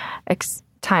long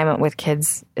time with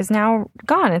kids is now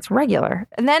gone. It's regular.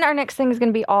 And then our next thing is going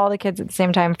to be all the kids at the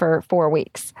same time for 4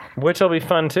 weeks. Which will be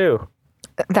fun, too.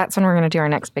 That's when we're going to do our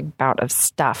next big bout of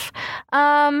stuff.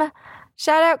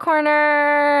 Shout Out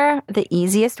Corner. The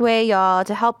easiest way, y'all,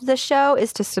 to help the show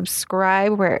is to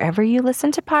subscribe wherever you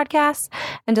listen to podcasts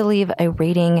and to leave a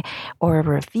rating or a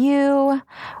review.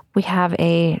 We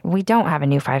don't have a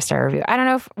new 5-star review. I don't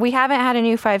know if we haven't had a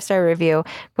new 5-star review,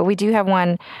 but we do have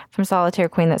one from Solitaire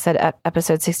Queen that said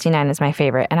episode 69 is my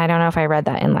favorite. And I don't know if I read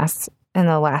that in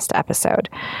the last episode.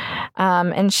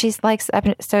 And she likes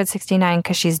episode 69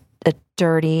 because she's a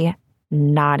dirty,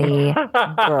 naughty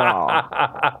girl.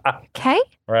 Okay?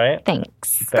 Right.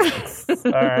 Thanks. All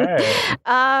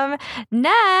right.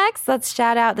 Next, let's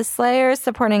shout out the Slayers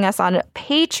supporting us on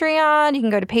Patreon. You can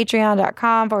go to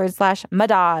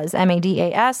patreon.com/Madas,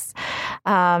 MADAS,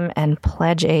 and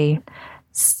pledge a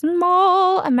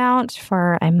small amount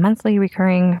for a monthly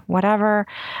recurring whatever.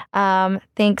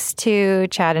 Thanks to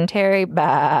Chad and Terry,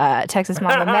 Texas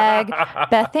Mama Meg,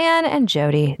 Beth Ann, and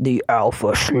Jody, the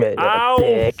Alpha Schmidt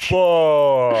bitch.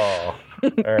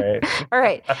 All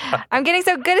right. I'm getting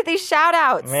so good at these shout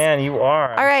outs. Man, you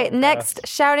are. All right. Next,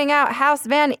 shouting out House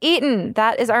Van Eaton.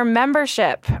 That is our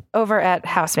membership over at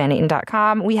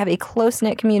housevanaeaton.com. We have a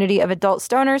close-knit community of adult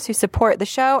stoners who support the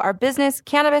show, our business,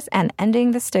 cannabis, and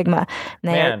ending the stigma.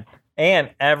 And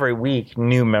every week,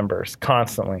 new members,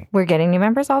 constantly. We're getting new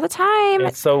members all the time.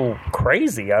 It's so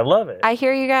crazy. I love it. I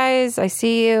hear you guys. I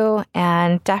see you.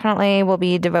 And definitely we'll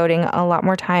be devoting a lot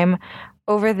more time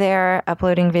over there,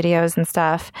 uploading videos and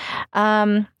stuff.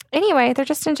 Anyway, they're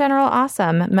just in general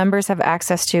awesome. Members have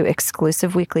access to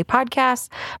exclusive weekly podcasts,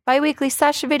 bi-weekly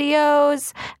sesh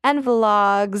videos, and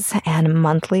vlogs, and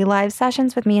monthly live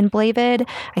sessions with me and Blavid.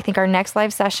 I think our next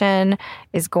live session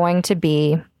is going to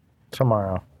be...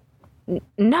 tomorrow.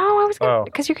 No, I was going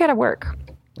to... because you got to work.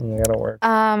 You got to work.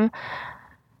 I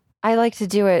like to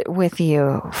do it with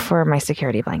you for my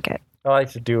security blanket. I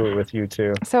like to do it with you,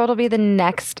 too. So it'll be the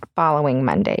next following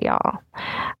Monday, y'all.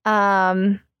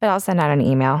 But I'll send out an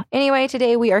email. Anyway,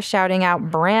 today we are shouting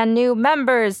out brand new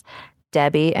members,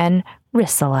 Debbie and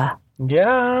Rissela.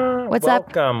 Yeah. What's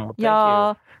up,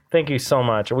 y'all? Thank you so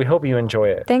much. We hope you enjoy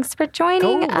it. Thanks for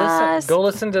joining us. Go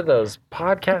listen to those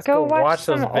podcasts. Go watch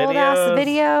those videos. Old-ass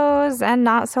videos and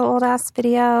not so old-ass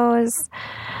videos.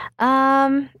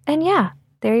 And yeah,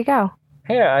 there you go.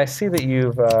 Hey, I see that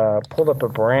you've pulled up a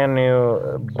brand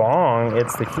new bong.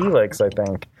 It's the Helix, I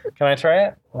think. Can I try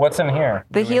it? What's in here?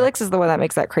 The Helix is the one that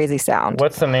makes that crazy sound.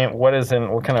 What's the name? What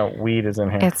kind of weed is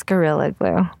in here? It's Gorilla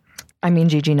Glue. I mean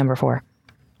GG number 4.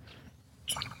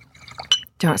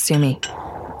 Don't sue me.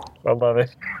 I love it.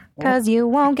 Because you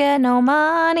won't get no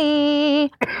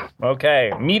money.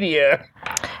 Okay, media.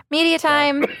 Media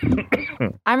time.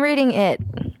 I'm reading It.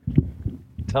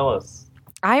 Tell us.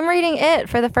 I'm reading It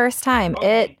for the first time.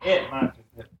 Okay,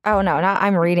 Oh, no, not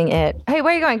I'm reading It. Hey,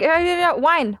 where are you going?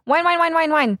 Wine.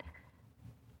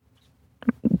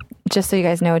 Just so you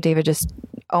guys know, David just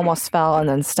almost fell and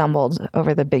then stumbled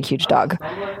over the big, huge dog.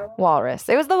 Walrus.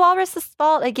 It was the walrus's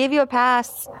fault. I gave you a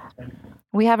pass.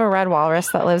 We have a red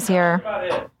walrus that lives here.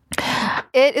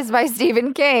 It is by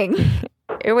Stephen King.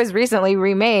 It was recently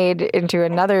remade into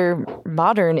another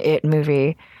modern It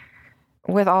movie.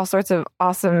 with all sorts of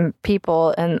awesome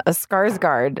people and a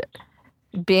Skarsgård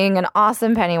being an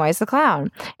awesome Pennywise the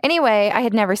Clown. Anyway, I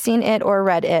had never seen it or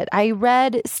read it. I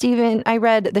read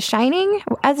The Shining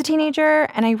as a teenager,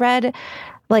 and I read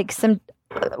like some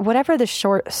whatever the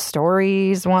short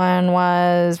stories one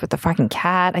was with the fucking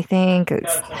cat, I think.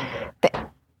 It's the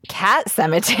Cat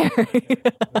Cemetery.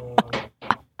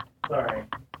 Sorry.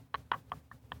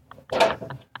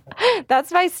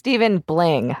 That's by Stephen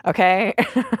Bling, okay?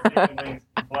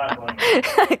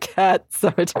 Cat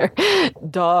Cemetery.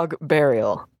 Dog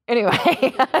Burial.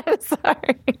 Anyway, I'm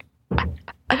sorry.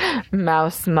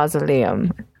 Mouse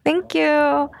Mausoleum. Thank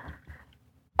you.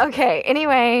 Okay,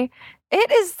 anyway,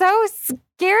 it is so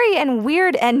scary and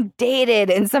weird and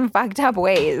dated in some fucked up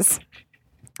ways.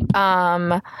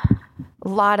 A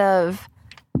lot of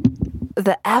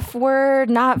the F word,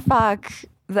 not fuck.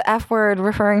 The F word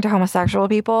referring to homosexual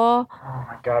people. Oh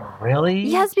my God, really?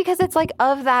 Yes, because it's like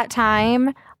of that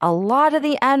time. A lot of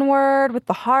the N word with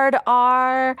the hard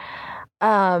R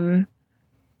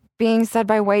being said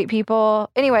by white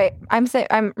people. Anyway, I'm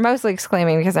mostly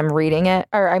exclaiming because I'm reading it,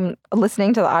 or I'm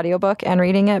listening to the audiobook and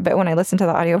reading it. But when I listen to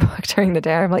the audiobook during the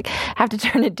day, I'm like, have to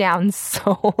turn it down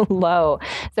so low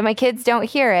so my kids don't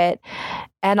hear it.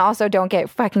 And also don't get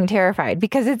fucking terrified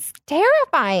because it's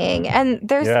terrifying. And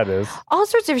there's it is. All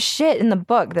sorts of shit in the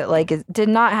book that like did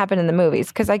not happen in the movies.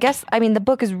 Because the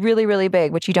book is really, really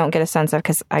big, which you don't get a sense of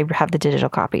because I have the digital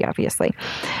copy, obviously.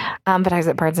 But I was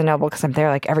at Barnes & Noble because I'm there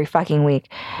like every fucking week.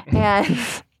 And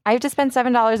I have to spend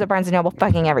 $7 at Barnes & Noble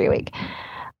fucking every week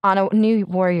on a new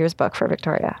Warriors book for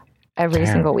Victoria every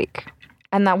single week.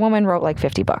 And that woman wrote like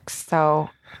 50 books.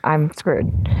 So I'm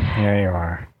screwed. Yeah, you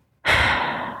are.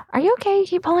 Are you okay? You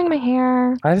keep pulling my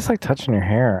hair. I just like touching your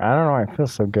hair. I don't know why it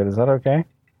feels so good. Is that okay?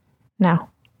 No.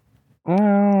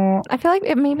 Well, I feel like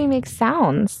it maybe makes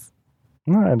sounds.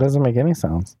 No, it doesn't make any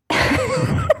sounds.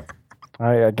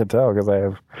 I can tell because I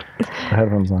have the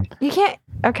headphones on. You can't.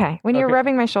 Okay. When you're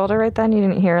rubbing my shoulder right then, you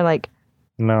didn't hear like.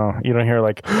 No, you don't hear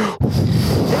like.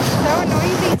 It's so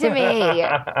noisy to me.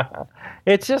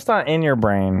 It's just not in your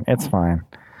brain. It's fine.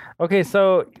 Okay,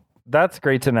 so. That's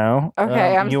great to know.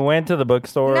 Okay. You went to the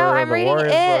bookstore. No, I'm reading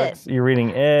it. Books. You're reading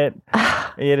it.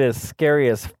 It is scary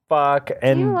as fuck.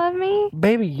 And do you love me?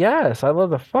 Baby, yes. I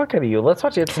love the fuck out of you. Let's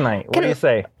watch it tonight. What do you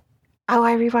say? Oh,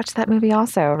 I rewatched that movie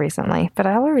also recently, but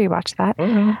I will rewatch that.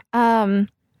 Mm-hmm.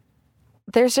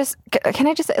 There's just, can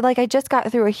I just, like, I just got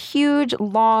through a huge,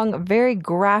 long, very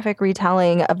graphic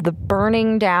retelling of the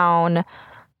burning down,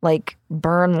 like,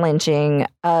 burn lynching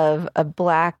of a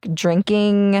black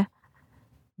drinking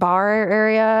bar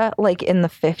area like in the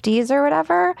 50s or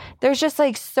whatever. There's just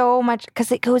like so much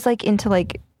because it goes like into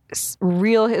like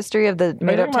real history of the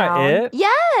made up town. It?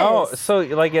 Yes. Oh, so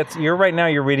like you're right now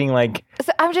you're reading like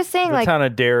so I'm just saying the like town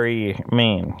of Derry,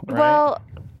 Maine. Right? Well,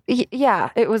 yeah,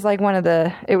 it was like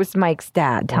it was Mike's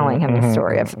dad telling him the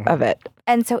story of it.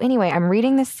 And so anyway, I'm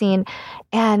reading this scene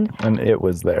and it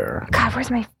was there. God, where's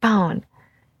my phone?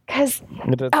 Because,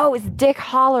 it's Dick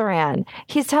Halloran.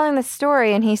 He's telling the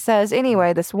story, and he says,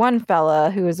 anyway, this one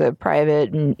fella who is a private,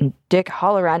 Dick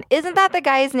Halloran, isn't that the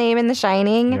guy's name in The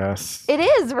Shining? Yes. It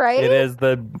is, right? It is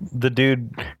the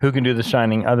dude who can do The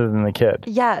Shining other than the kid.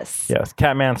 Yes. Yes.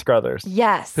 Catman Scruthers.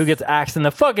 Yes. Who gets axed in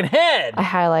the fucking head. I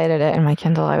highlighted it in my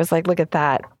Kindle. I was like, look at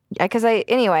that. Because I'm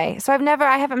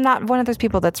not one of those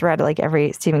people that's read like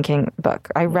every Stephen King book.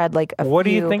 I read like a few. What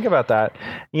do you think about that?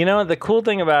 You know, the cool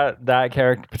thing about that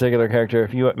particular character,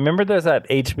 if you remember there's that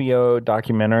HBO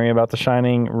documentary about The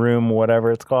Shining, Room,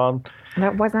 whatever it's called.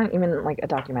 That wasn't even like a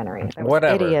documentary. That was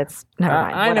whatever. Idiots. Never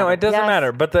mind. I know, it doesn't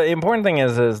matter. But the important thing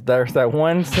is there's that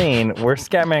one scene where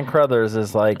Scatman Crothers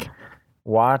is like,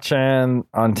 watching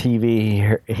on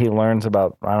TV, he learns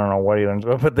about, I don't know what he learns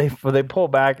about, but they pull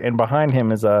back and behind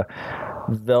him is a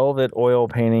velvet oil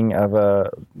painting of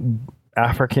a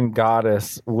African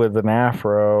goddess with an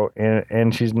afro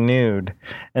and she's nude.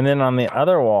 And then on the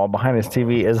other wall behind his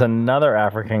TV is another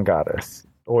African goddess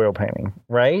oil painting,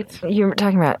 right? You're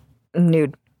talking about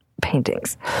nude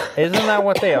paintings. Isn't that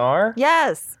what they are?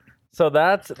 Yes. So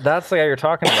that's the guy you're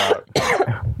talking about.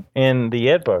 In the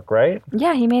It book, right?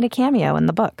 Yeah, he made a cameo in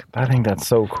the book. I think that's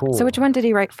so cool. So which one did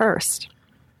he write first?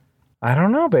 I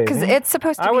don't know, baby. Because it's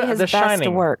supposed to be his best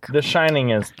work. The Shining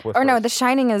is... The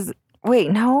Shining is...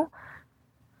 Wait, no?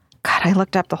 God, I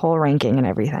looked up the whole ranking and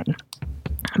everything.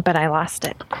 But I lost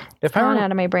it. It's gone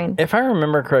out of my brain. If I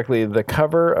remember correctly, the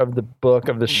cover of the book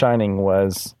of The Shining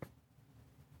was...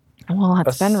 Well,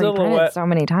 it's been reprinted so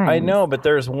many times. I know, but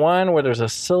there's one where there's a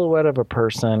silhouette of a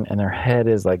person and their head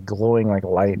is like glowing like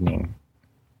lightning.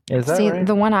 Is that right?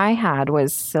 The one I had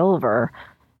was silver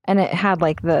and it had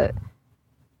like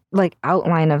like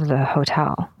outline of the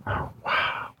hotel. Oh,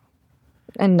 wow.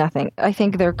 And nothing. I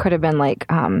think there could have been like,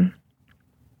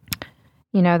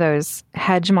 those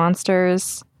hedge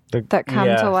monsters that come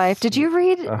to life. Did you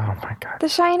read The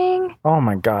Shining? Oh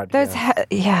my God. Those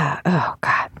oh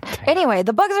God. Anyway,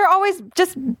 the bugs are always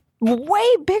just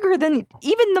way bigger than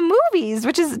even the movies,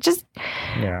 which is just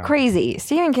crazy.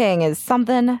 Stephen King is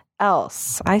something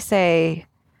else. I say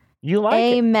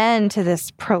amen to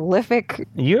this prolific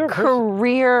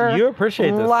career. You appreciate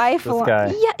this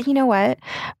guy. Yeah, you know what?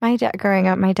 Growing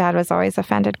up, my dad was always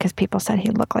offended because people said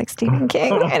he looked like Stephen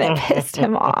King, and it pissed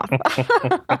him off.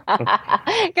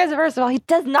 Because first of all, he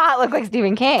does not look like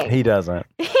Stephen King. He doesn't.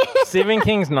 Stephen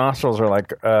King's nostrils are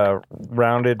like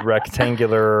rounded,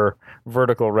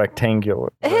 vertical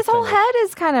rectangular. His whole head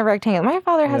is kind of rectangular. My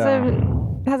father has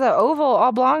an oval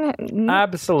oblong.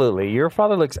 Absolutely. Your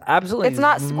father looks absolutely. It's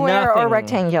not square or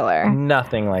rectangular.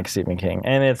 Nothing like Stephen King.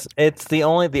 And it's the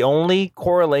only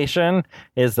correlation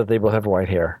is that they both have white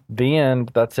hair. The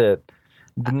end. That's it.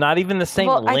 Not even the same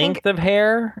length of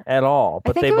hair at all.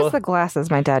 But I think it was the glasses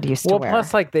my dad used to wear. Well,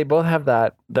 plus like they both have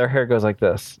that, their hair goes like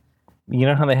this. You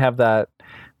know how they have that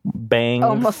bangs?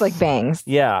 Almost like bangs.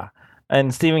 Yeah.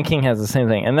 And Stephen King has the same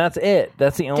thing. And that's it.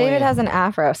 That's the only... David has an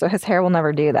afro, so his hair will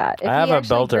never do that. If I have a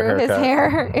belter haircut. His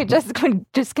hair, it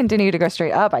just continue to go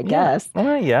straight up, I guess.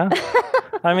 Yeah.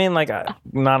 I mean, like,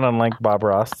 not unlike Bob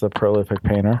Ross, the prolific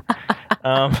painter,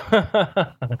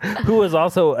 who was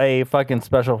also a fucking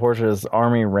Special Forces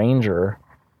Army Ranger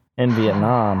in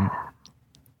Vietnam.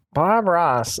 Bob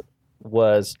Ross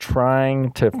was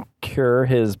trying to cure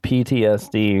his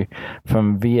PTSD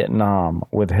from Vietnam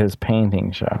with his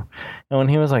painting show. And when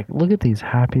he was like, look at these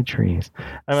happy trees.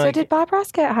 So did Bob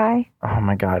Ross get high? Oh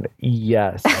my God.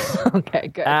 Yes. Okay,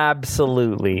 good.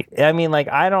 Absolutely. I mean, like,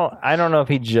 I don't know if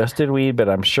he just did weed, but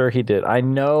I'm sure he did. I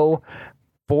know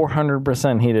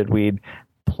 400% he did weed.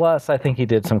 Plus, I think he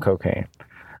did some cocaine.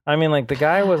 I mean, like, the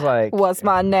guy was like... What's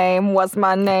my name? What's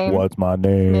my name? What's my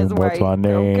name? What's my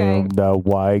name? Cocaine. The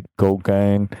white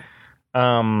cocaine.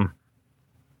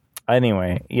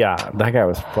 Anyway, yeah, that guy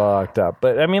was fucked up.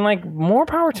 But, I mean, like, more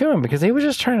power to him because he was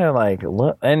just trying to, like,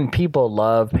 look... And people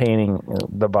love painting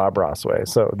the Bob Ross way.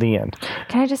 So, the end.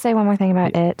 Can I just say one more thing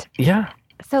about it? Yeah.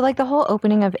 So, like, the whole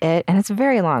opening of it, and it's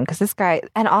very long because this guy,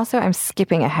 and also I'm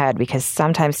skipping ahead because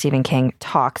sometimes Stephen King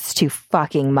talks too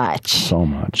fucking much. So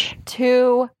much.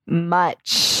 Too much.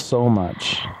 So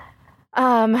much.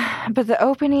 But the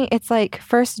opening, it's like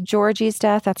first Georgie's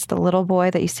death. That's the little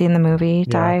boy that you see in the movie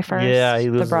die first. Yeah,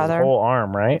 he loses the brother. His whole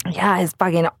arm, right? Yeah, his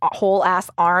fucking whole ass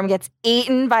arm gets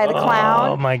eaten by the clown.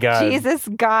 Oh my God. Jesus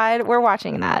God. We're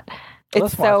watching that.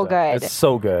 It's so good. It's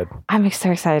so good. I'm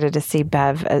so excited to see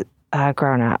Bev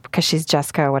grown up because she's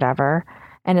Jessica whatever,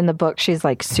 and in the book she's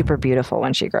like super beautiful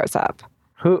when she grows up.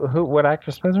 What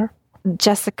actress plays her?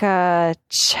 Jessica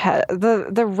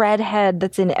the redhead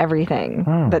that's in everything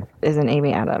that isn't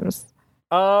Amy Adams.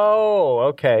 Oh,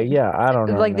 okay. Yeah, I don't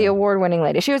know. Like the award-winning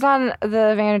lady. She was on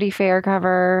the Vanity Fair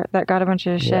cover that got a bunch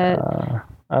of shit. Yeah,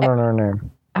 I don't know her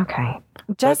name. Okay.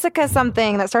 Jessica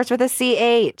something that starts with a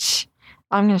CH.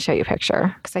 I'm going to show you a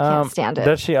picture because I can't stand it.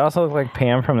 Does she also look like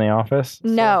Pam from The Office?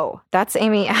 No, that's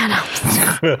Amy Adams.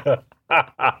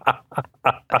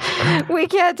 We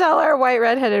can't tell our white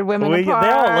redheaded women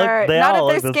apart.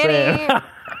 Not if they're skinny.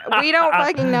 We don't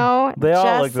fucking know. They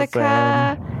all look the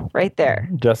same. Right there.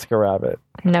 Jessica Rabbit.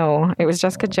 No, it was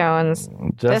Jessica Jones.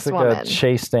 Jessica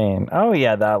Chastain. Oh,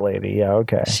 yeah, that lady. Yeah,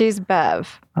 okay. She's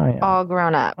Bev. Oh, yeah. All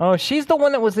grown up. Oh, she's the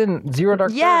one that was in Zero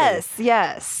Dark Thirty.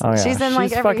 Yes. Oh, yeah. She's in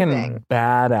like everything. Fucking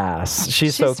badass.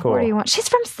 She's so cool. 41. She's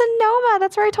from Sonoma.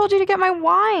 That's where I told you to get my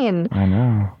wine. I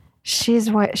know.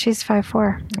 She's white. She's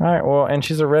 5'4". All right. Well, and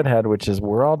she's a redhead, which is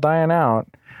we're all dying out.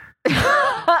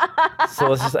 So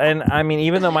let's just, and I mean,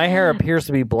 even though my hair appears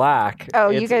to be black,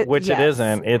 it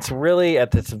isn't. It's really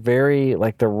at its very,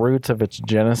 like the roots of its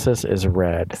genesis is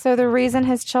red. So the reason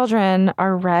his children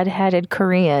are red-headed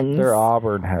Koreans. They're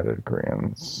auburn-headed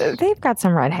Koreans. They've got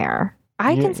some red hair.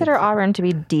 I consider auburn to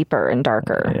be deeper and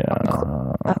darker.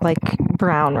 Yeah. Like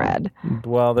brown red.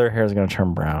 Well, their hair is going to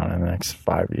turn brown in the next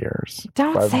 5 years.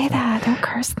 Don't say that. Don't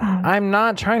curse them. I'm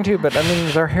not trying to, but I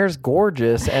mean, their hair's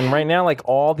gorgeous. And right now, like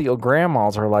all the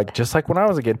grandmas are like, just like when I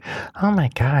was a kid, oh my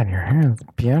God, your hair is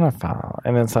beautiful.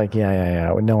 And it's like,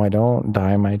 yeah. No, I don't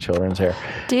dye my children's hair.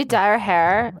 Do you dye her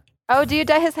hair? Oh, do you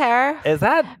dye his hair? Is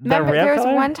that Remember, there was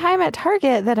one time at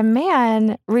Target that a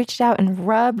man reached out and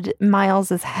rubbed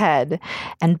Miles's head,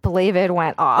 and Blavid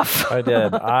went off. I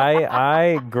did.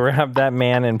 I grabbed that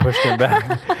man and pushed him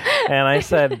back And I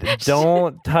said,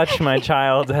 don't touch my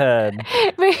child's head.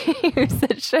 You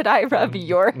said, should I rub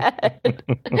your head?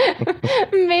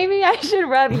 Maybe I should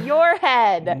rub your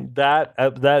head.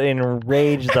 That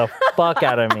enraged the fuck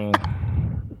out of me.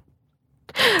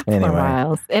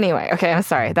 Anyway, okay, I'm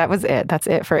sorry. That was it. That's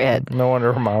it for it. No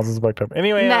wonder Miles is fucked up.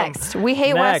 Anyway, next, we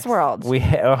hate Westworld. We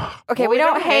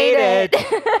don't hate it.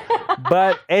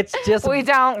 But it's just we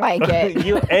don't like it.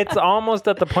 It's almost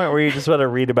at the point where you just want to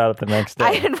read about it the next day.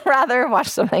 I'd rather watch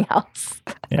something else.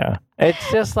 Yeah.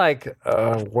 It's just like,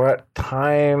 what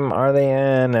time are they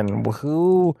in? And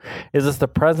who? Is this the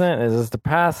present? Is this the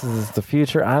past? Is this the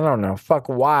future? I don't know. Fuck,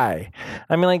 why?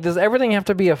 I mean, like, does everything have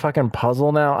to be a fucking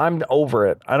puzzle now? I'm over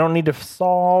it. I don't need to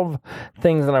solve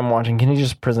things that I'm watching. Can you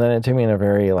just present it to me in a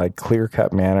very, like,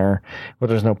 clear-cut manner where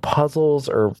there's no puzzles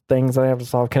or things I have to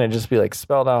solve? Can it just be, like,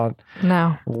 spelled out?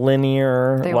 No.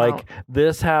 Linear? They like, won't.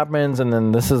 This happens and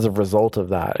then this is a result of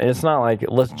that. It's not like,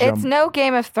 let's jump. It's no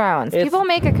Game of Thrones. People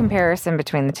make a comparison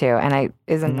between the two, and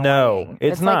is annoying. No,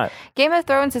 it's not. Like, Game of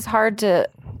Thrones is hard to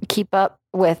keep up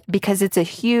with because it's a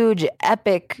huge,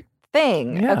 epic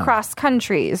thing across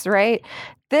countries, right?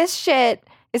 This shit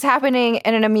is happening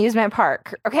in an amusement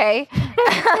park, okay?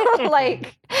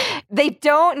 Like, they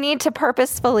don't need to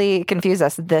purposefully confuse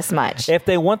us this much. If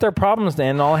they want their problems to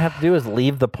end, all I have to do is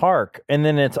leave the park, and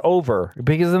then it's over.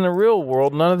 Because in the real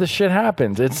world, none of this shit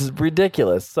happens. It's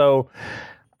ridiculous. So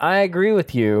I agree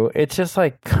with you. It's just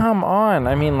like, come on.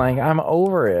 I mean, like, I'm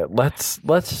over it. Let's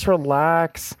just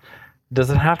relax.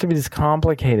 Does it have to be this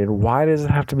complicated? Why does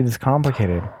it have to be this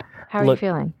complicated? How are you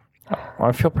feeling?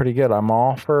 I feel pretty good. I'm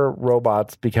all for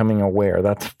robots becoming aware.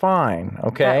 That's fine.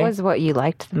 Okay. That was what you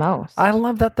liked the most. I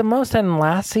love that the most. And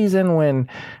last season, when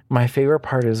my favorite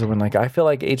part is when, like, I feel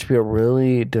like HBO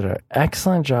really did an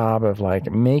excellent job of,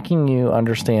 like, making you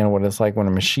understand what it's like when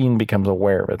a machine becomes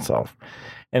aware of itself.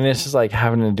 And it's just like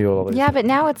having to do all this. Yeah, but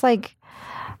now it's like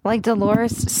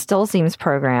Dolores still seems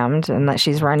programmed and that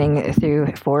she's running through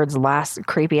Ford's last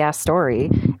creepy ass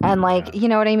story. And like, you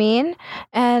know what I mean?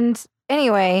 And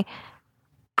anyway,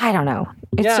 I don't know.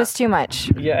 It's just too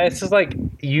much. Yeah, it's just like,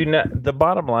 the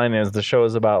bottom line is the show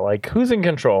is about like, who's in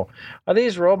control? Are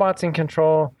these robots in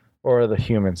control? Or are the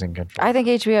humans in control? I think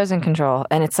HBO's in control,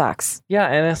 and it sucks. Yeah,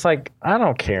 and it's like, I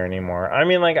don't care anymore. I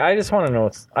mean, like, I just want to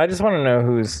know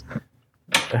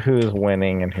who's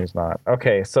winning and who's not.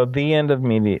 Okay, so the end of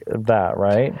that,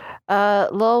 right?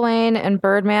 Lil Wayne and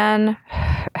Birdman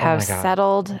have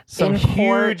settled in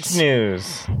court. Huge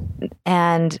news.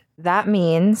 And that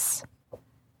means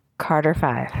Carter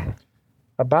 5.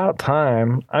 About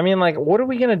time. I mean, like, what are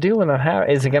we going to do when that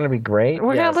happens? Is it going to be great?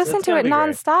 We're going to listen to it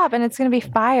nonstop, and it's going to be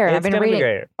fire. I've been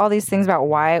reading all these things about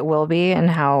why it will be and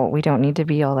how we don't need to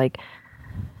be all like,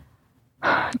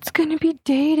 it's going to be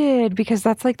dated, because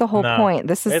that's like the whole point.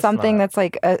 This is something that's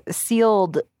like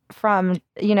sealed from,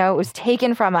 it was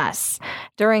taken from us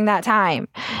during that time.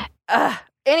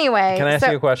 Anyway. Can I ask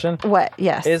you a question? What?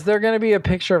 Yes. Is there going to be a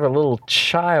picture of a little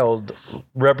child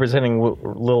representing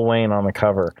Lil Wayne on the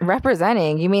cover?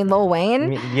 Representing? You mean Lil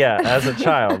Wayne? Yeah, as a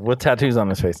child with tattoos on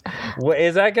his face.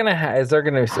 Is that going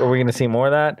to are we going to see more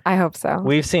of that? I hope so.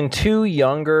 We've seen 2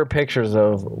 younger pictures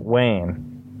of Wayne.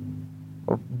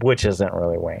 Which isn't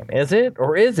really Wayne. Is it?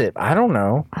 Or is it? I don't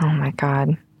know. Oh, my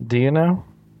God. Do you know?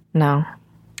 No.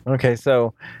 Okay,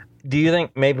 so do you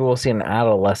think maybe we'll see an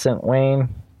adolescent Wayne?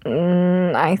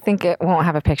 I think it won't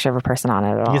have a picture of a person on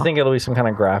it at all. You think it'll be some kind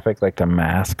of graphic, like the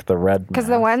mask, the red mask? Because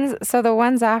the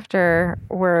ones after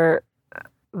were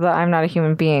the I'm Not a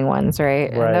Human Being ones,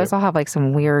 right? And those all have like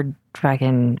some weird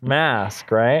fucking mask,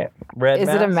 right? Red mask?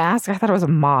 Is it a mask? I thought it was a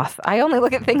moth. I only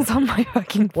look at things on my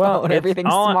fucking phone. Everything's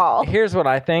small. Here's what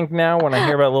I think now when I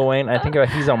hear about Lil Wayne. I think about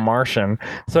he's a Martian.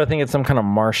 So I think it's some kind of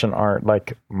Martian art,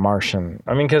 like Martian.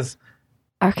 I mean, because...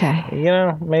 Okay.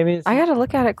 Maybe... I got to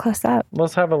look at it close up.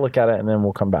 Let's have a look at it and then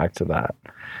we'll come back to that.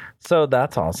 So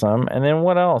that's awesome. And then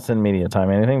what else in media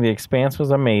time? Anything? The Expanse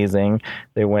was amazing.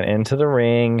 They went into the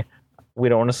ring. We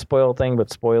don't want to spoil things,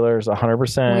 but spoilers,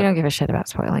 100%. We don't give a shit about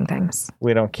spoiling things.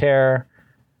 We don't care.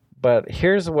 But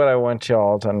here's what I want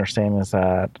y'all to understand is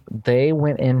that they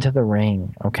went into the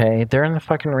ring, okay? They're in the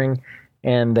fucking ring,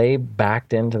 and they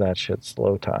backed into that shit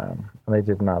slow time. And they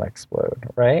did not explode,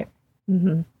 right?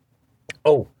 Mm-hmm.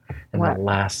 Oh, and the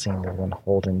last scene is when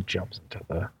Holden jumps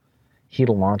into he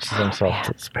launches himself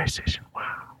to the space station.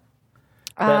 Wow.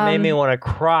 That made me want to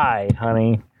cry,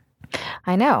 honey.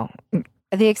 I know.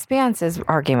 The Expanse is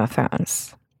our Game of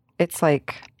Thrones. It's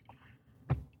like...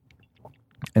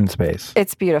 in space.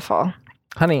 It's beautiful.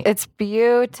 Honey. It's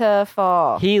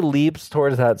beautiful. He leaps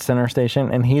towards that center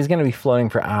station, and he's going to be floating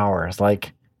for hours.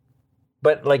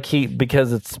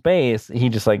 Because it's space, he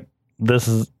just, like, this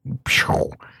is,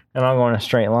 and I'll go in a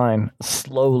straight line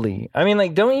slowly. I mean,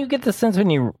 like, don't you get the sense when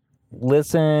you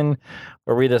listen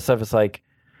or read this stuff, it's like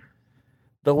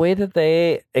the way that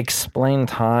they explain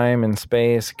time and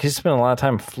space, because you spend a lot of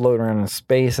time floating around in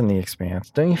space in The Expanse.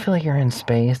 Don't you feel like you're in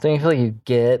space? Don't you feel like you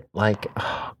get like,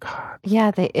 oh God.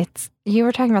 Yeah, you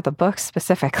were talking about the book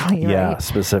specifically, right? Yeah,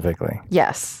 specifically.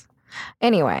 Yes.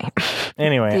 Anyway,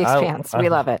 The Expanse. We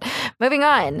love it. Moving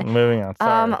on.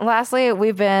 Sorry. Lastly,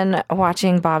 we've been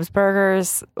watching Bob's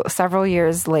Burgers several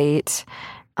years late.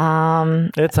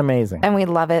 It's amazing. And we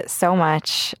love it so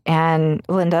much. And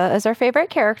Linda is our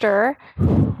favorite character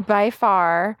by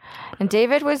far. And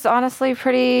David was honestly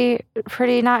pretty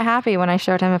not happy when I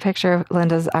showed him a picture of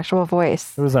Linda's actual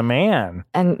voice. It was a man.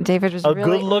 And David was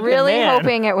really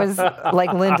hoping it was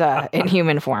like Linda in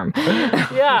human form.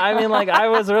 Yeah, I mean, like, I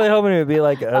was really hoping it would be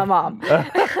like a mom.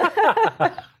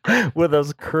 With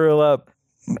those curl up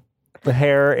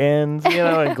hair ends,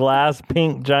 and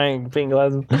giant pink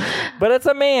glasses. But it's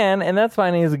a man, and that's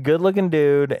fine. He's a good looking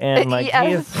dude, and like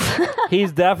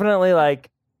he's definitely like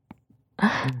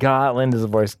got Linda's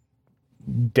voice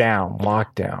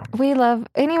locked down. We love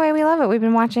it. We've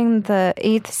been watching the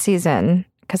 8th season,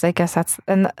 because I guess that's,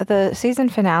 and the season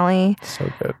finale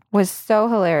so good. Was so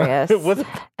hilarious.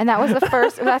 And that was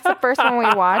that's the first one we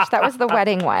watched. That was the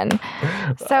wedding one.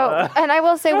 So, and I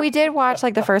will say we did watch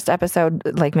like the first episode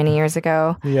like many years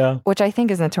ago. Yeah. Which I think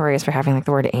is notorious for having like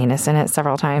the word anus in it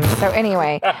several times. So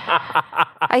anyway,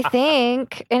 I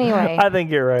think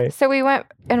you're right. So we went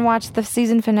and watched the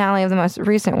season finale of the most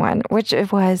recent one, which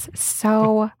it was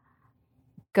so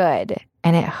good.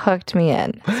 And it hooked me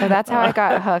in. So that's how I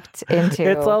got hooked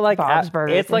into Bob's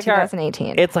Burgers in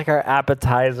 2018. It's like our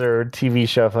appetizer TV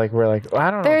show. We're like, I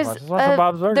don't know. Let's watch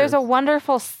Bob's Burgers. There's a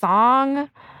wonderful song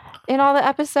in all the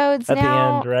episodes at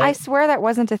now. The end, right? I swear that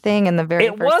wasn't a thing in the very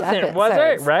first episode. Was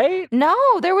it? Right? No,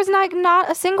 there was not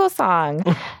a single song.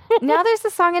 Now there's a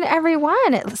song in every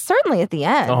one. Certainly at the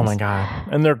end. Oh my God.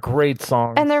 And they're great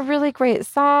songs. And they're really great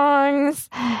songs.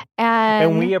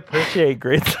 And we appreciate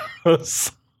great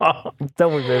songs.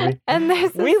 Don't we, baby? And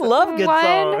we love good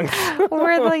songs.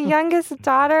 Where the youngest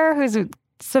daughter, who's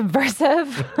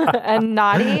subversive and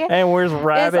naughty, and wears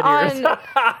rabbit ears.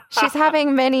 She's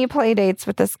having many play dates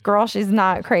with this girl she's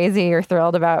not crazy or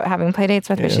thrilled about having play dates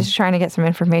with, but she's trying to get some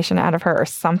information out of her or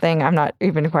something. I'm not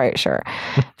even quite sure.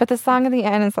 But the song at the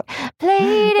end is like,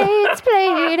 play dates,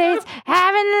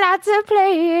 having lots of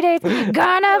play dates,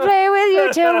 gonna play with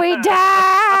you till we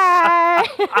die.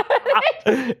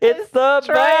 It's the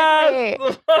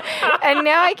best. And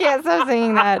now I can't stop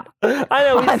singing that. I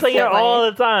know, we sing it all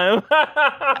the time.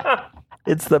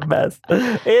 It's the best.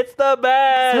 It's the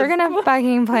best. So we're gonna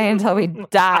fucking play until we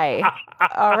die.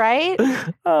 All right?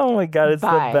 Oh my God, it's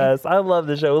the best. I love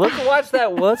the show. Let's watch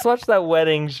that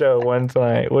wedding show one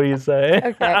tonight. What do you say?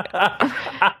 Okay.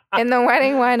 In the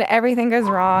wedding one, everything goes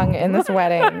wrong in this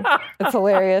wedding. It's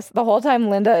hilarious. The whole time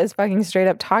Linda is fucking straight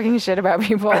up talking shit about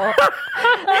people.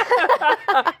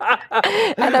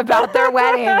 And about their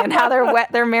wedding and how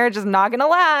their marriage is not gonna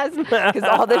last because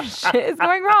all this shit is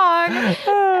going wrong.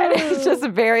 And it's just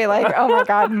very like, oh my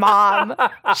God, Mom.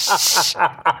 Shh.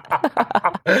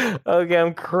 Okay,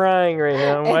 I'm crying right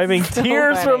now. I'm wiping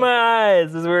tears from my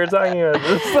eyes as we were talking about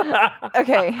this.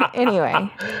 Okay,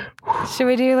 anyway. Should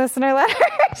we do listener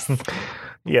letters?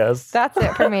 Yes. That's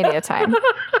it for media time.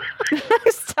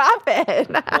 Stop it.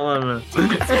 Hold on a minute.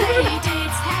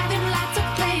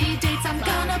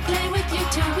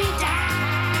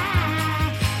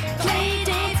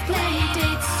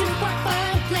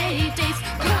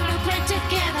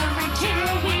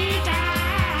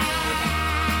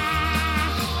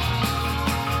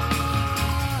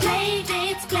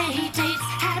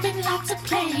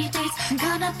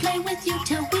 Gonna play with you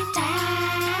till we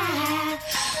die.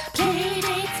 Play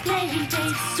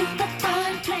dates, super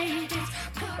fun play dates.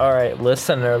 All right,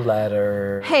 listener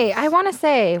letter. Hey, I want to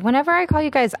say, whenever I call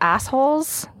you guys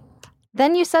assholes,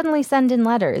 then you suddenly send in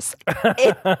letters.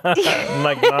 Like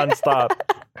nonstop.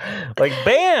 Like,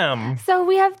 bam! So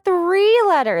we have 3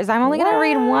 letters. I'm only going to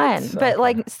read one. But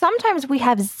like sometimes we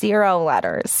have 0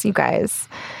 letters, you guys.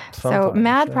 So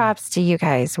mad props to you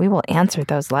guys. We will answer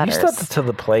those letters. You stepped to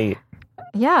the plate.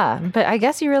 Yeah, but I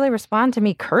guess you really respond to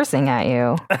me cursing at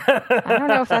you. I don't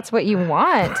know if that's what you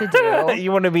want to do.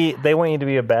 They want you to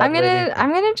be a bad lady.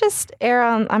 I'm gonna just err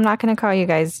on. I'm not gonna call you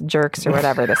guys jerks or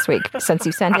whatever this week since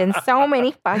you sent in so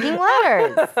many fucking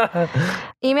letters.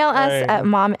 Email us at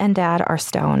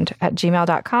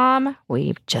momanddadarесtoned@gmail.com.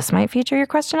 We just might feature your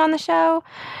question on the show.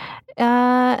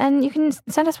 And you can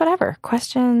send us whatever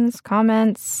questions,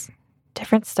 comments,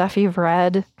 different stuff you've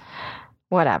read.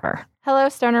 Whatever. Hello,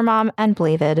 Stoner Mom and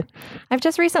Bleavid. I've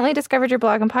just recently discovered your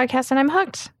blog and podcast, and I'm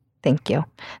hooked. Thank you.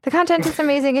 The content is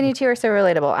amazing, and you two are so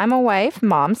relatable. I'm a wife,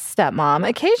 mom, stepmom,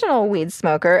 occasional weed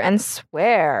smoker, and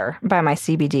swear by my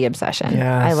CBD obsession.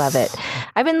 Yes. I love it.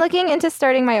 I've been looking into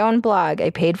starting my own blog. I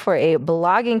paid for a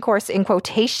blogging course in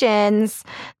quotations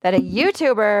that a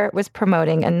YouTuber was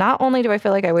promoting, and not only do I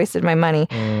feel like I wasted my money,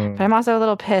 but I'm also a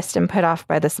little pissed and put off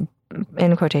by this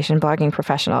in quotation blogging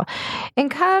professional.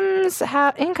 Income's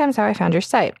how I found your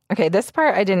site. Okay, this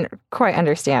part I didn't quite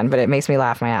understand, but it makes me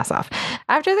laugh my ass off.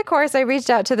 After the course, I reached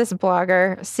out to this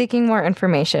blogger seeking more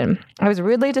information. I was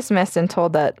rudely dismissed and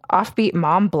told that offbeat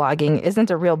mom blogging isn't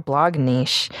a real blog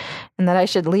niche, and that I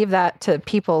should leave that to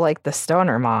people like the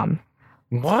Stoner Mom.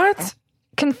 What?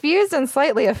 Confused and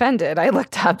slightly offended, I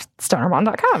looked up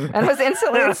stonermom.com and was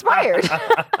instantly inspired.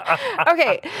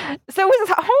 Okay, so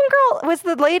was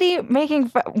the lady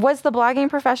was the blogging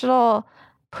professional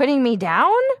putting me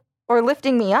down or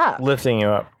lifting me up? Lifting you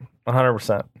up,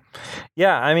 100%.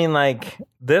 Yeah, I mean, like,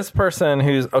 this person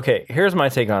okay, here's my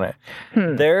take on it.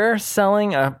 They're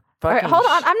selling a fucking... All right, hold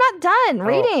on, I'm not done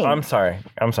reading. I'm sorry.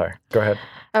 Go ahead.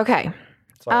 Okay.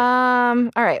 Sorry.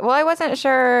 All right, well, I wasn't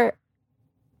sure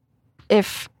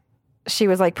if she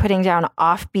was like putting down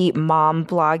offbeat mom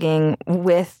blogging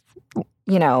with,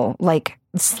 like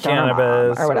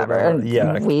cannabis or whatever,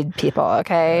 and weed people.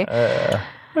 Okay.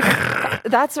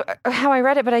 That's how I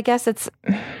read it, but I guess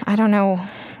I don't know.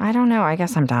 I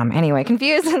guess I'm dumb. Anyway,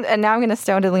 confused, and now I'm going to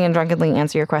stonedly and drunkenly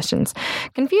answer your questions.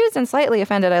 Confused and slightly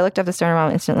offended, I looked up the Stoner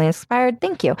Mom, instantly inspired.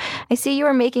 Thank you. I see you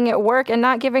are making it work and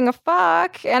not giving a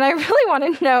fuck, and I really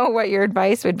want to know what your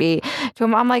advice would be to a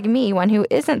mom like me, one who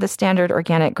isn't the standard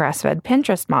organic grass-fed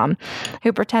Pinterest mom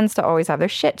who pretends to always have their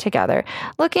shit together,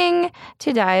 looking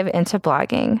to dive into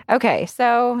blogging. Okay,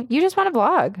 so you just want to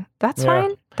blog. That's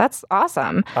fine. That's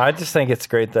awesome. I just think it's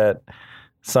great that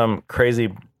some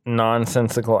crazy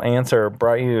nonsensical answer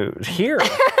brought you here.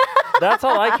 That's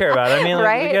all I care about. I mean, like,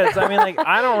 right? Because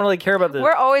I don't really care about this.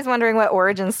 We're always wondering what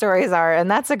origin stories are, and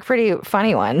that's a pretty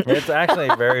funny one. It's actually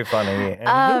very funny.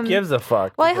 And who gives a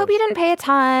fuck? Well, I hope you didn't pay a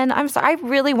ton. I'm sorry. I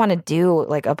really want to do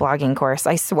like a blogging course.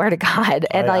 I swear to God.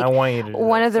 And I want you to do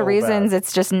one of the so reasons bad.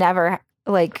 it's just never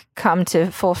like come to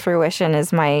full fruition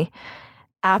is my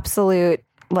absolute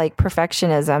like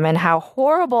perfectionism and how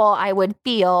horrible I would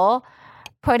feel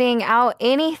putting out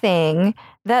anything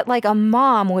that like a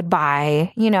mom would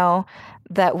buy,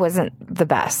 that wasn't the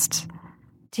best.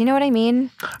 Do you know what I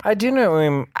mean? I do know what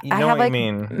you I have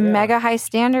mean. Mega high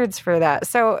standards for that.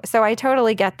 So I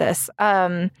totally get this.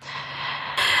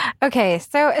 Okay,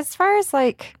 so as far as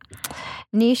like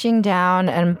niching down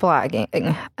and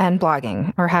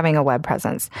blogging or having a web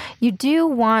presence, you do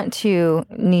want to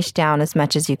niche down as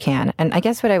much as you can. And I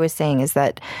guess what I was saying is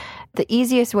that the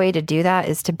easiest way to do that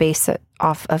is to base it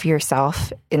off of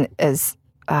yourself in as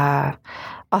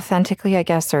authentically, I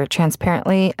guess, or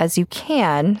transparently as you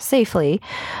can, safely,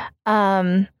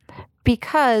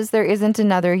 because there isn't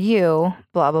another you,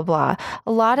 blah, blah, blah.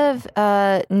 A lot of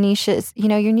niches,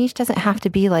 your niche doesn't have to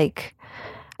be like,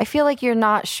 I feel like you're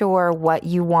not sure what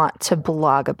you want to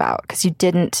blog about because you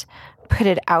didn't put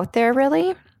it out there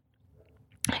really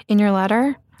in your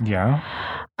letter. Yeah.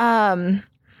 And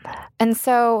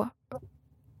so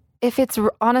if it's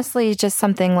honestly just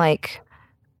something like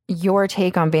your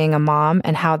take on being a mom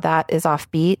and how that is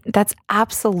offbeat, that's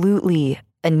absolutely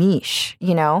a niche,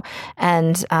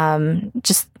 and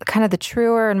just kind of the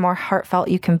truer and more heartfelt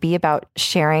you can be about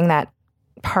sharing that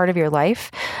part of your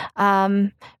life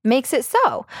makes it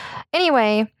so.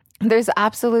 Anyway, there's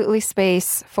absolutely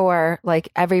space for like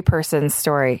every person's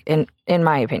story in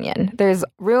my opinion. There's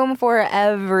room for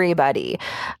everybody.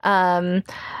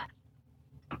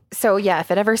 So yeah,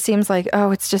 if it ever seems like,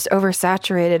 oh, it's just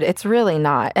oversaturated, it's really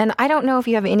not. And I don't know if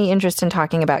you have any interest in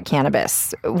talking about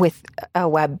cannabis with a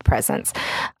web presence.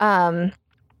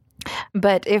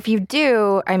 But if you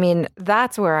do, I mean,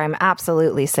 that's where I'm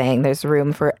absolutely saying there's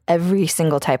room for every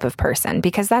single type of person,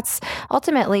 because that's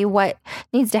ultimately what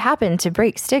needs to happen to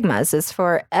break stigmas is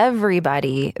for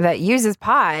everybody that uses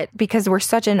pot, because we're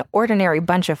such an ordinary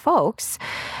bunch of folks.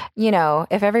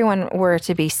 If everyone were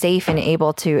to be safe and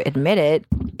able to admit it,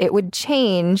 it would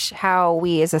change how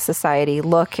we as a society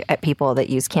look at people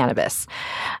that use cannabis.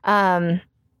 And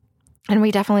we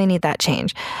definitely need that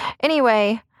change.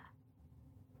 Anyway,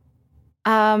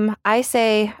 I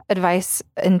say advice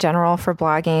in general for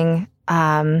blogging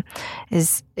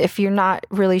is if you're not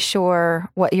really sure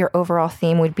what your overall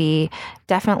theme would be,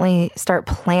 definitely start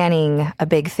planning a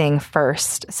big thing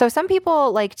first. So some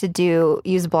people like to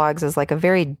use blogs as like a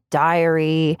very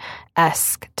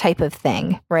diary-esque type of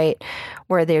thing, right?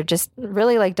 Where they're just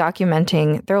really like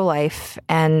documenting their life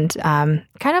and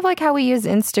kind of like how we use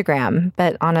Instagram,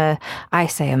 but on I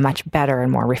say a much better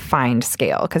and more refined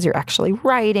scale, because you're actually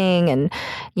writing and,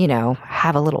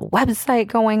 have a little website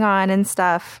going on and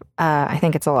stuff. I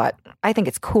think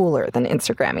it's cooler than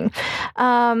Instagramming.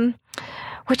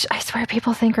 Which I swear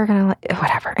people think are going to,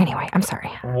 whatever. Anyway, I'm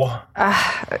sorry.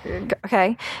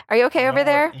 Okay. Are you okay over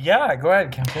there? Yeah, go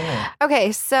ahead. Continue.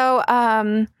 Okay. So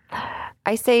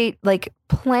I say like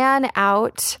plan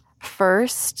out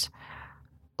first,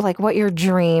 like what your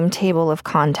dream table of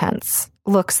contents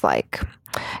looks like.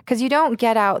 Because you don't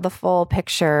get out the full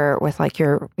picture with like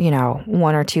your,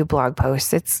 1 or 2 blog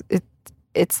posts.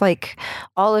 It's like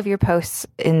all of your posts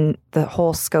in the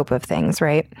whole scope of things,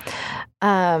 right?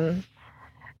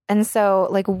 And so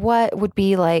like what would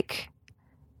be like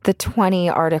the 20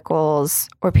 articles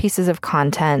or pieces of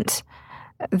content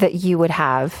that you would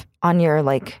have on your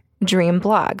like dream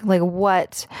blog? Like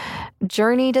what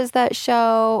journey does that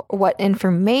show? What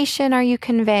information are you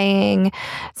conveying?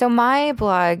 So my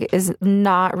blog is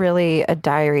not really a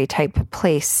diary type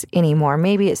place anymore.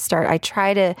 Maybe I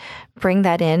try to bring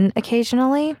that in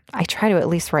occasionally. I try to at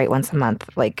least write once a month,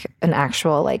 like an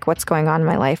actual, like what's going on in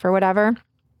my life or whatever.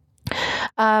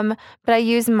 But I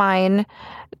use mine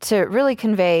to really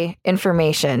convey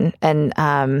information and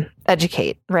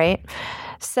educate, right?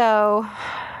 So,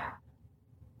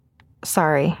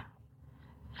 sorry.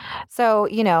 So,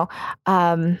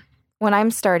 when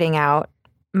I'm starting out,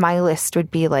 my list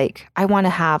would be like, I want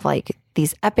to have like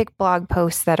these epic blog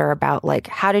posts that are about like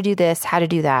how to do this, how to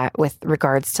do that with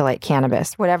regards to like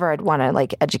cannabis, whatever I'd want to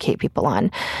like educate people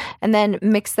on. And then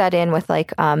mix that in with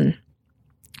like,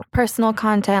 personal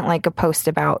content, like a post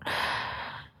about,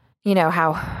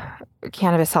 how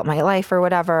cannabis helped my life or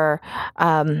whatever,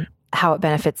 how it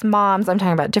benefits moms. I'm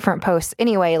talking about different posts.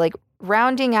 Anyway, like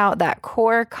rounding out that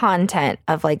core content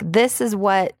of like, this is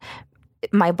what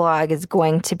my blog is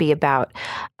going to be about.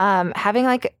 Having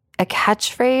like a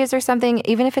catchphrase or something,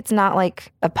 even if it's not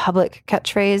like a public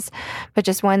catchphrase, but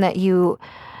just one that you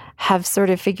have sort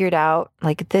of figured out,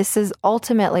 like, this is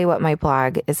ultimately what my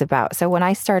blog is about. So when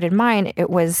I started mine, it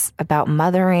was about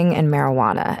mothering and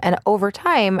marijuana. And over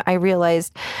time, I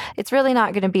realized it's really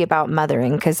not going to be about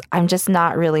mothering, because I'm just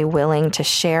not really willing to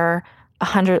share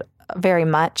very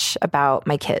much about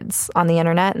my kids on the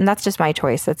internet. And that's just my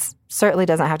choice. It certainly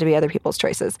doesn't have to be other people's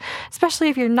choices, especially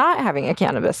if you're not having a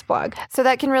cannabis blog. So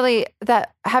that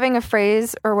having a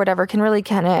phrase or whatever can really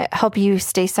kind of help you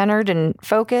stay centered and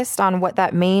focused on what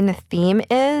that main theme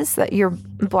is that your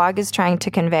blog is trying to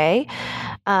convey.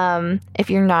 If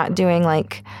you're not doing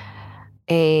like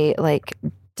a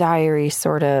diary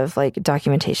sort of like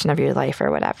documentation of your life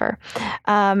or whatever.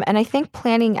 And I think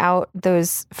planning out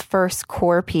those first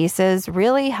core pieces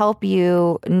really help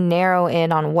you narrow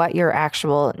in on what your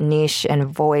actual niche and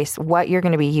voice, what you're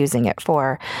going to be using it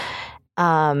for.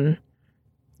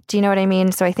 Do you know what I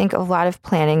mean? So I think a lot of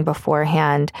planning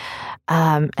beforehand,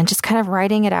 and just kind of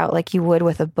writing it out like you would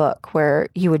with a book, where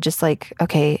you would just like,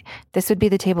 okay, this would be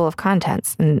the table of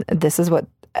contents, and this is what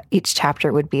each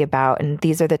chapter would be about, and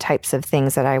these are the types of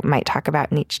things that I might talk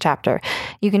about in each chapter.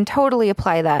 You can totally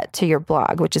apply that to your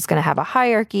blog, which is going to have a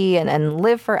hierarchy and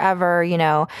live forever,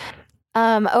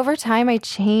 Over time, I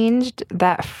changed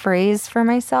that phrase for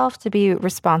myself to be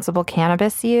responsible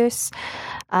cannabis use,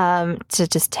 to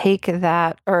just take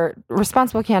that, or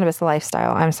responsible cannabis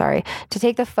lifestyle, to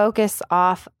take the focus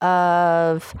off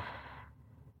of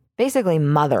basically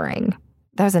mothering.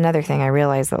 That was another thing I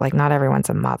realized, that like not everyone's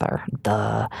a mother,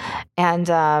 duh. And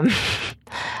a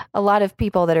lot of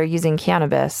people that are using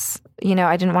cannabis,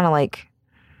 I didn't want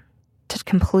to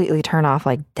completely turn off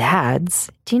like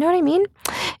dads. Do you know what I mean?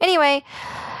 Anyway,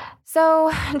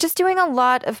 so just doing a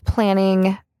lot of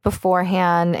planning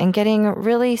beforehand and getting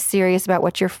really serious about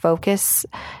what your focus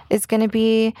is going to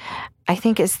be, I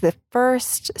think is the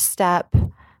first step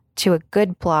to a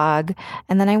good blog.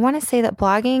 And then I want to say that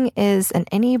blogging is, and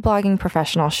any blogging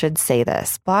professional should say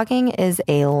this, blogging is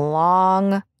a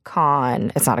long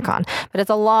con. It's not a con, but it's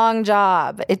a long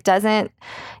job.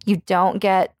 You don't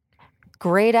get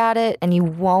great at it, and you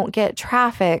won't get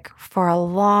traffic for a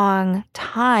long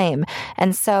time.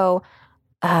 And so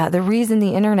the reason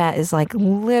the internet is like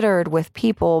littered with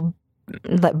people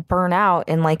that burn out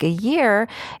in like a year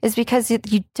is because you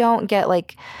don't get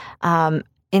like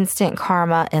instant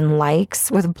karma and likes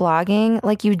with blogging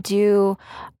like you do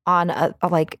on a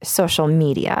like social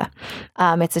media.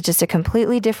 It's just a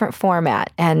completely different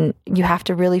format, and you have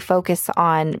to really focus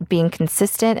on being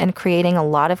consistent and creating a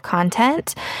lot of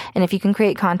content. And if you can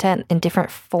create content in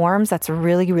different forms, that's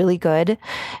really, really good.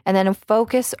 And then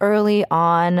focus early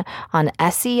on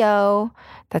SEO,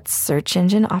 that's search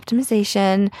engine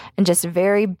optimization, and just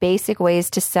very basic ways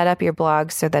to set up your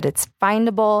blog so that it's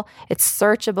findable, it's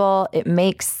searchable, it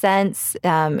makes sense,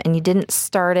 and you didn't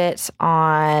start it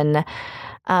on,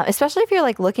 especially if you're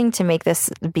like looking to make this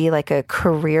be like a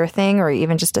career thing or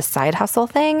even just a side hustle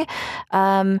thing,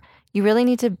 you really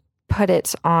need to put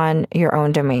it on your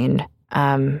own domain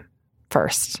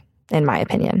first, in my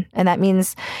opinion. And that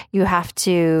means you have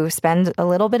to spend a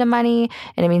little bit of money,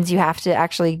 and it means you have to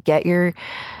actually get your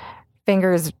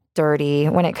fingers dirty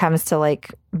when it comes to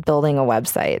like building a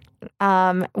website,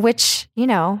 which, you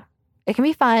know, it can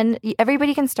be fun.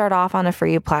 Everybody can start off on a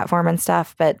free platform and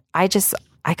stuff, but I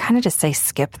kind of just say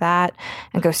skip that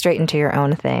and go straight into your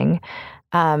own thing.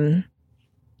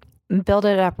 Build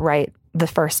it up right the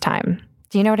first time.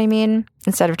 Do you know what I mean?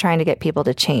 Instead of trying to get people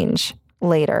to change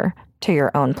later to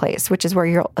your own place, which is where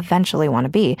you'll eventually want to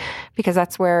be, because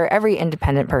that's where every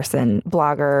independent person,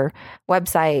 blogger,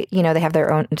 website, you know, they have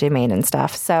their own domain and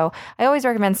stuff. So I always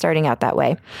recommend starting out that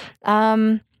way.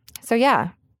 So yeah,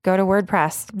 go to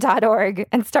wordpress.org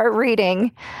and start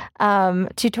reading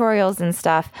tutorials and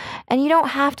stuff. And you don't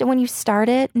have to, when you start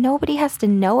it, nobody has to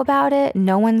know about it.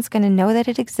 No one's going to know that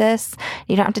it exists.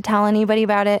 You don't have to tell anybody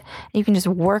about it. You can just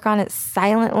work on it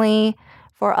silently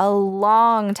for a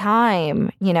long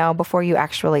time, you know, before you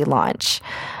actually launch.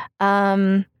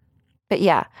 But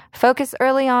yeah, focus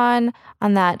early on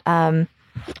that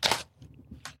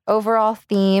overall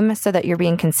theme so that you're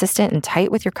being consistent and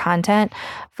tight with your content.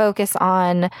 Focus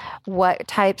on what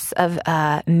types of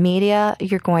media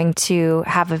you're going to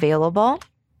have available.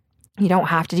 You don't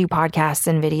have to do podcasts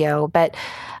and video, but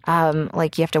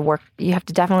like you have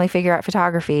to definitely figure out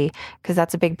photography, because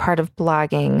that's a big part of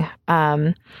blogging.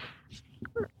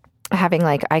 Having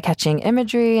like eye-catching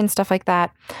imagery and stuff like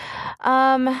that.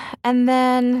 And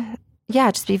then, yeah,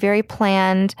 just be very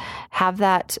planned. Have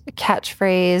that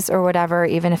catchphrase or whatever,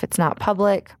 even if it's not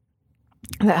public,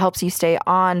 that helps you stay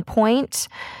on point,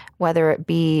 whether it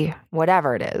be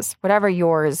whatever it is, whatever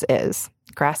yours is.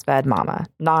 Grass-fed mama,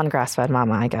 non-grass-fed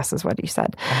mama, I guess is what you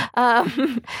said.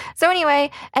 So anyway,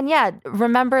 and yeah,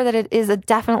 remember that it is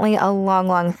definitely a long,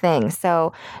 long thing.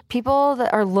 So people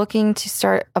that are looking to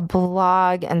start a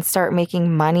blog and start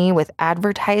making money with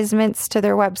advertisements to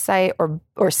their website or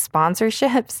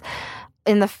sponsorships,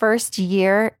 in the first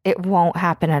year, it won't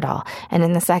happen at all. And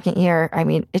in the second year, I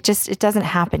mean, it doesn't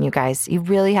happen, you guys. You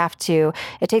really have to,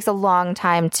 it takes a long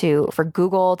time for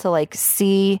Google to like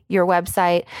see your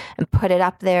website and put it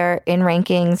up there in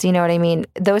rankings. You know what I mean?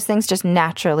 Those things just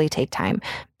naturally take time,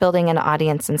 building an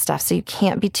audience and stuff. So you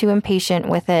can't be too impatient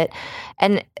with it.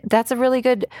 And that's a really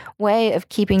good way of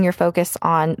keeping your focus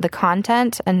on the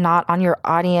content and not on your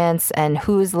audience and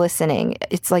who's listening.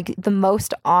 It's like the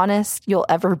most honest you'll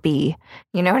ever be.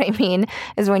 You know what I mean?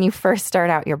 Is when you first start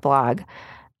out your blog.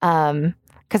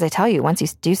 Because I tell you, once you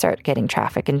do start getting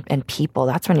traffic and people,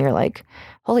 that's when you're like,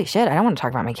 holy shit, I don't want to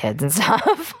talk about my kids and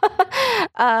stuff.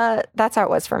 That's how it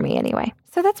was for me anyway.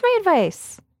 So that's my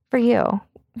advice for you.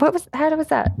 How was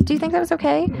that? Do you think that was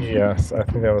okay? Yes, I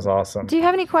think that was awesome. Do you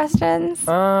have any questions?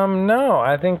 No,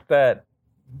 I think that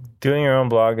doing your own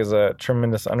blog is a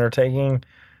tremendous undertaking,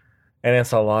 and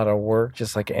it's a lot of work,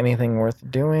 just like anything worth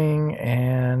doing.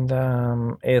 And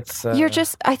it's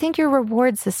I think your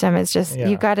reward system is just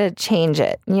you got to change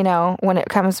it. You know, when it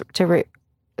comes to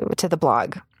the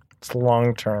blog, it's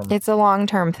long term. It's a long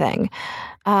term thing.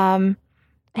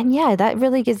 And yeah, that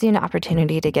really gives you an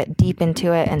opportunity to get deep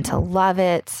into it and to love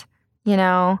it. You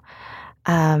know,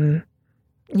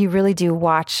 you really do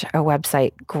watch a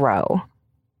website grow.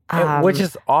 Which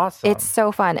is awesome. It's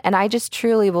so fun. And I just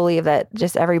truly believe that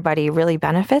just everybody really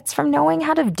benefits from knowing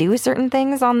how to do certain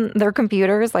things on their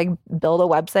computers, like build a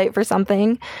website for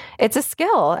something. It's a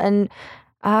skill, and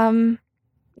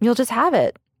you'll just have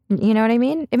it. You know what I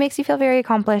mean? It makes you feel very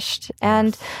accomplished.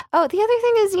 And, the other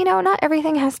thing is, you know, not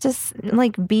everything has to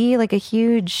like be like a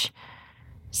huge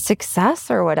success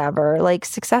or whatever. Like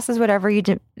success is whatever you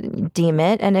deem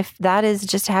it. And if that is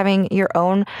just having your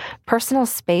own personal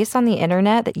space on the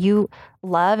internet that you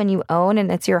love and you own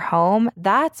and it's your home,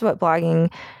 that's what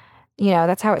blogging, you know,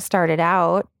 that's how it started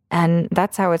out. And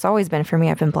that's how it's always been for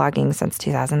me. I've been blogging since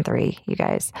 2003, you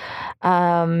guys.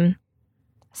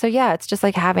 So yeah, it's just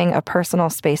like having a personal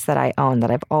space that I own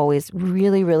that I've always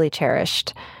really, really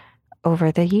cherished over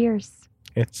the years.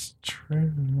 It's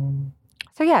true.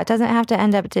 So yeah, it doesn't have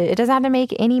to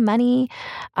make any money.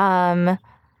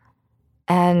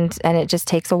 and it just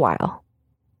takes a while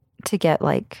to get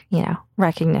like,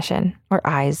 recognition or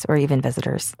eyes or even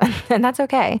visitors. And that's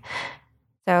okay.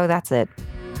 So that's it.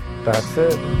 That's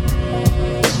it.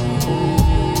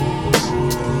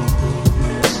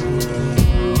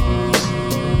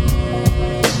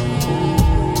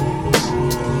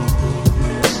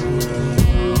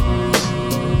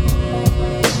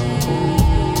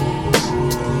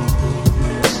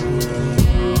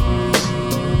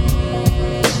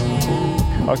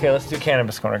 Okay, let's do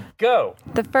Cannabis Corner. Go.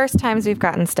 The first times we've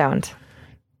gotten stoned.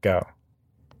 Go.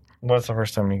 What's the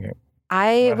first time you get?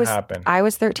 What happened? I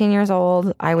was 13 years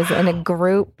old. I was in a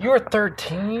group. You were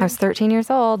 13? I was 13 years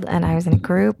old, and I was in a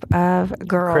group of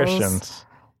girls. Christians?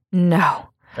 No.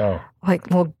 Oh.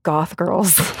 Like little goth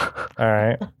girls. All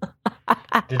right.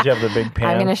 Did you have the big pants?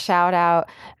 I'm going to shout out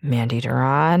Mandy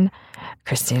Duran,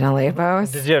 Christina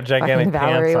Labos. Did you have gigantic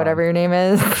Valerie, pants on? whatever your name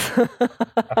is.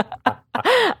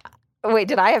 Wait,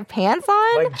 did I have pants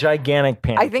on? Like gigantic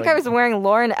pants. I think I was wearing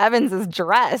Lauren Evans's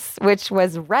dress, which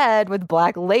was red with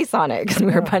black lace on it because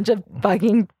we were a bunch of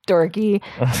fucking dorky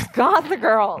goth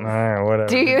girls. All right, whatever.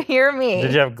 Do you hear me?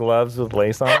 Did you have gloves with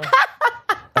lace on them?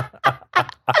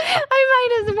 I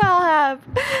might as well have.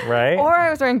 Right? Or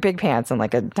I was wearing big pants and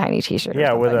like a tiny t-shirt.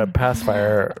 Yeah, with a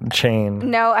pacifier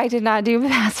chain. No, I did not do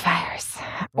pacifiers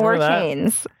or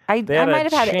chains. I might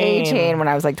have had a chain when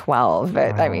I was like 12,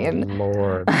 but I mean.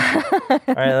 Lord. All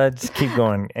right, let's keep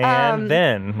going. And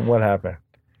then what happened?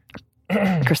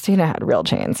 Christina had real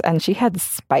chains and she had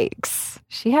spikes.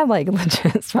 She had like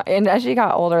legit spikes. And as she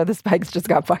got older, the spikes just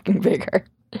got fucking bigger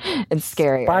and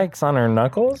scarier. Spikes on her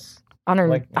knuckles? On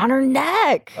her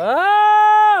neck.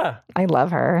 Ah! I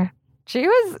love her. She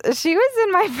was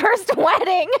in my first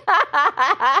wedding. All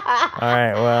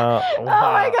right, well. Wow.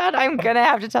 Oh my God, I'm going to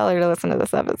have to tell her to listen to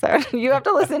this episode. You have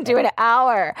to listen to an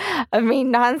hour of me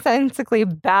nonsensically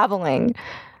babbling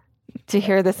to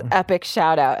hear this epic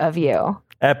shout out of you.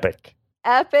 Epic,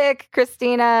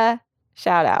 Christina,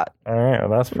 shout out. All right, well,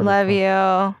 that's pretty Love cool.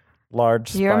 you. Large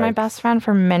spikes. You're my best friend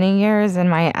for many years in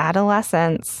my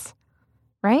adolescence.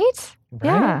 Right?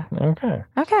 Yeah.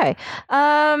 Okay.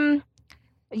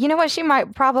 You know what? She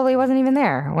probably wasn't even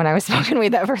there when I was smoking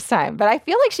weed that first time, but I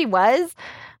feel like she was.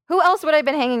 Who else would I have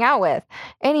been hanging out with?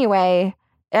 Anyway,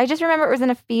 I just remember it was in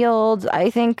a field.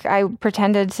 I think I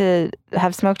pretended to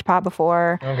have smoked pot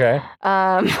before. Okay.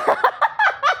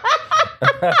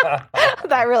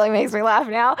 That really makes me laugh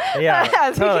now. Yeah,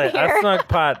 totally. I smoked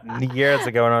pot years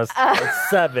ago when I was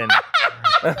 7.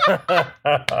 What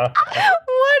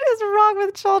is wrong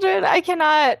with children? I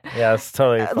cannot. Yeah, it's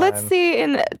totally fine. Let's see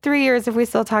in 3 years if we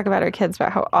still talk about our kids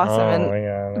about how awesome.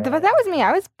 But that was me.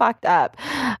 I was fucked up.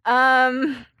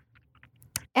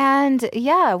 And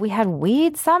yeah, we had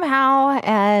weed somehow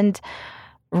and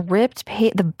ripped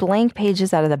the blank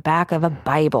pages out of the back of a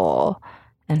Bible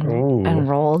and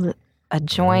rolled a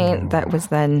joint that was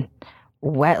then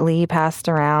wetly passed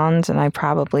around, and I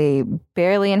probably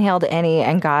barely inhaled any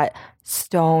and got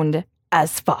stoned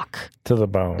as fuck. To the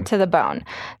bone. So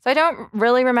I don't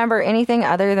really remember anything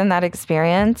other than that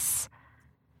experience.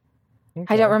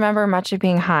 Okay. I don't remember much of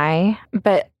being high,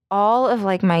 but all of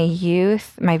like my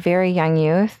youth, my very young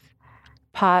youth,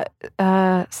 pot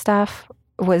stuff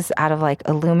was out of like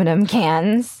aluminum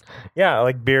cans. Yeah,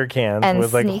 like beer cans and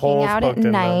with like holes out at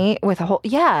night with a hole.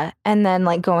 Yeah, and then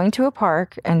like going to a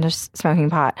park and just smoking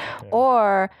pot,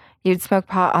 or you'd smoke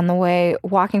pot on the way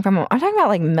walking from home. I'm talking about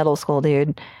like middle school,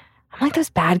 dude. I'm like those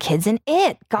bad kids in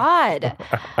It. God,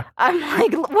 I'm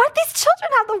like, what? These children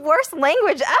have the worst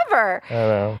language ever. I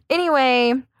know.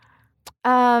 Anyway,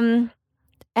 and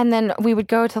then we would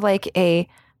go to like a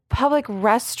public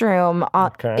restroom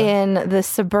in the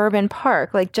suburban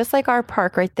park, like just like our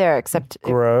park right there, except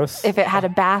gross. If it had a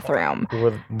bathroom,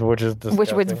 which is disgusting.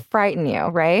 Which would frighten you,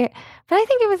 right? But I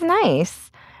think it was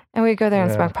nice, and we'd go there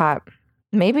and smoke pot.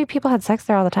 Maybe people had sex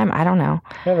there all the time. I don't know.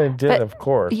 Yeah, they did, but of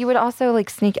course. You would also like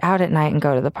sneak out at night and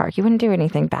go to the park. You wouldn't do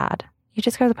anything bad. You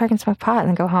just go to the park and smoke pot and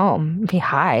then go home and be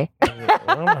high.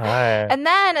 I'm high. And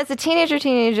then as a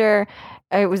teenager,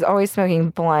 I was always smoking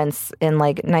blunts in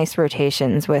like nice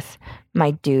rotations with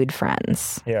my dude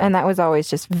friends. Yeah. And that was always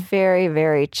just very,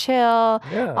 very chill.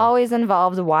 Yeah. Always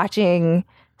involved watching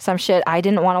some shit I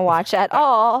didn't want to watch at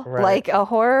all, Right. like a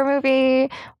horror movie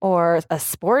or a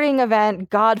sporting event,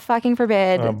 God fucking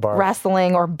forbid,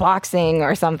 wrestling or boxing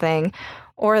or something,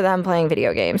 or them playing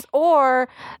video games, or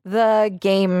the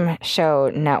Game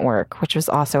Show Network, which was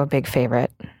also a big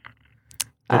favorite.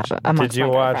 Did you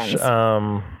watch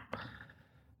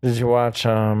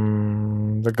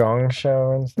The Gong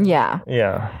Show and stuff? Yeah.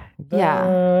 Yeah. Yeah.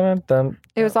 Dun, dun.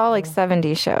 It was all like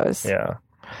 70s shows. Yeah.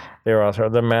 They were also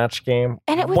the match game.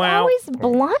 And it was always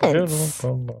blunts.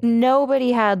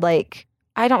 Nobody had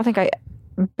I don't think I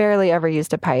barely ever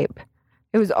used a pipe.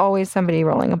 It was always somebody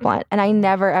rolling a blunt. And I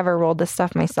never ever rolled this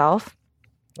stuff myself.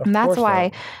 And that's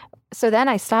why. So then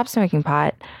I stopped smoking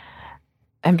pot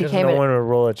and became no one would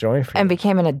roll a joint for you. and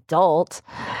became an adult.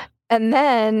 And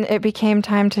then it became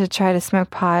time to try to smoke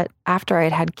pot after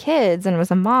I'd had kids and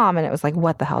was a mom. And it was like,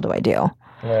 what the hell do I do?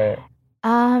 Right.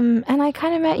 And I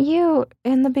kind of met you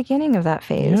in the beginning of that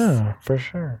phase. Yeah, for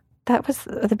sure. That was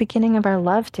the beginning of our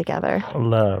love together.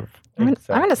 Love. I'm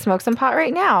going to smoke some pot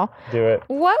right now. Do it.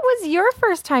 What was your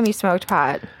first time you smoked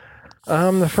pot?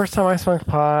 The first time I smoked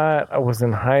pot, I was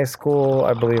in high school.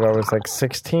 I believe I was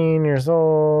 16 years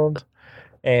old.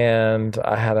 And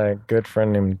I had a good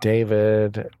friend named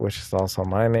David, which is also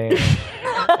my name.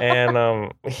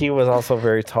 And he was also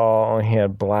very tall. And he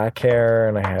had black hair,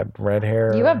 and I had red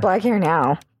hair. You have black hair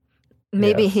now.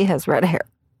 Maybe he has red hair.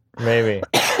 Maybe.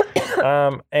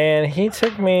 And he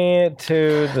took me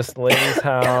to this lady's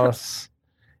house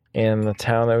in the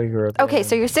town that we grew up in. Okay,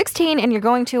 so you're 16 and you're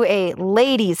going to a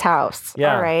lady's house.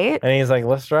 Yeah. All right. And he's like,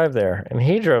 let's drive there. And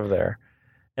he drove there.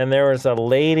 And there was a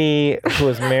lady who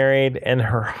was married, and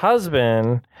her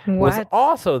husband was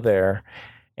also there.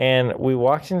 And we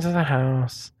walked into the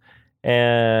house,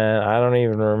 and I don't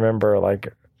even remember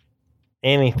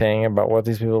anything about what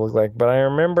these people look like. But I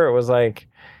remember it was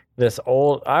this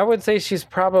old, I would say she's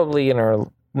probably in her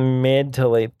mid to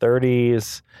late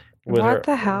 30s. What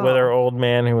the hell? With her old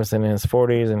man who was in his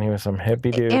 40s, and he was some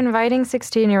hippie dude. Inviting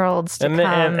 16-year-olds to come.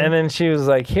 And then she was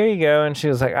like, here you go. And she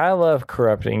was like, I love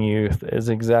corrupting youth, is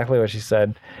exactly what she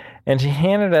said. And she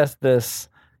handed us this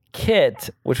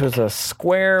kit, which was a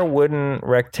square wooden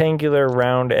rectangular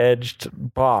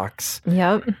round-edged box.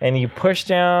 Yep. And you push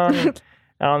down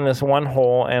on this one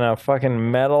hole, and a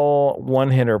fucking metal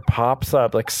one-hitter pops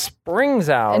up, springs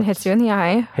out. And hits you in the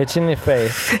eye. Hits you in the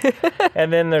face.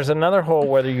 And then there's another hole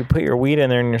where you put your weed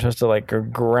in there, and you're supposed to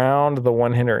ground the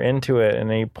one-hitter into it, and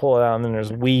then you pull it out, and then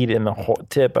there's weed in the whole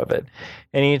tip of it.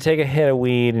 And you take a hit of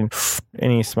weed, and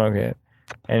you smoke it,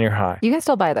 and you're high. You can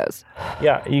still buy those.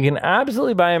 Yeah, you can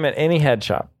absolutely buy them at any head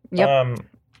shop. Yep.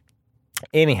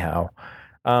 Anyhow,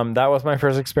 that was my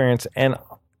first experience, and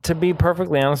to be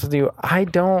perfectly honest with you, I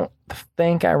don't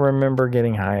think I remember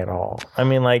getting high at all. I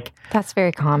mean, that's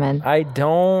very common. I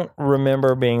don't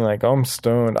remember being oh, I'm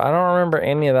stoned. I don't remember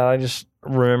any of that. I just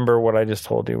remember what I just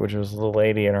told you, which was the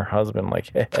lady and her husband,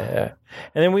 and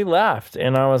then we left,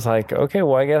 and I was like, okay,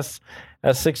 well, I guess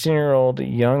as 16-year-old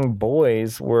young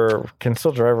boys, can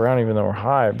still drive around even though we're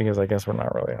high, because I guess we're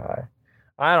not really high.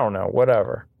 I don't know,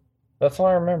 whatever. That's all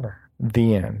I remember.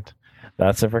 The end.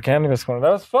 That's it for Cannabis Corner.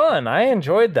 That was fun. I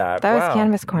enjoyed that. That was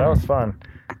Cannabis Corner. That was fun.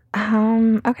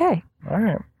 Okay. All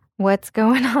right. What's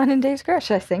going on in Dave's Grow?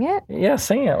 Should I sing it? Yeah,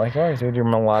 sing it like always with your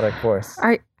melodic voice. All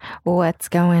right. What's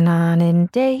going on in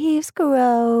Dave's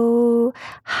Grow?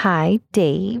 Hi,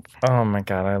 Dave. Oh my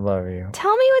God, I love you.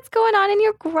 Tell me what's going on in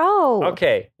your grow.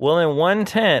 Okay. Well, in one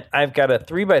tent, I've got a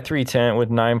 3x3 tent with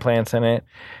 9 plants in it,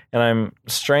 and I'm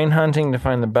strain hunting to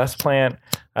find the best plant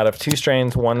out of 2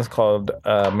 strains. One's called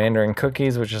Mandarin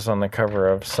Cookies, which is on the cover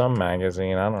of some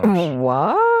magazine. I don't know.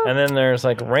 What? And then there's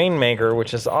Rainmaker,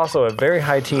 which is also a very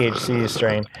high THC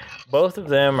strain. Both of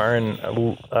them are in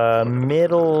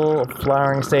middle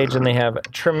flowering stage, and they have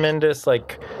tremendous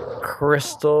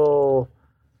crystal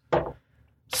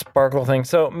sparkle thing.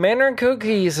 So Mandarin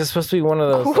Cookies is supposed to be one of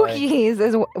those cookies. Cookies.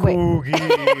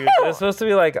 It's supposed to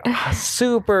be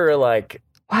super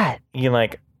what?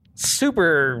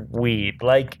 Super weed.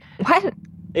 What?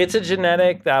 It's a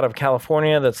genetic out of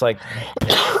California that's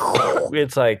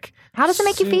it's how does it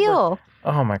make you feel?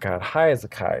 Oh my God, high as a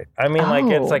kite. I mean,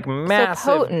 it's massive.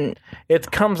 So potent. It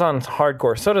comes on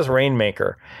hardcore. So does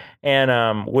Rainmaker,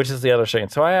 and which is the other strain.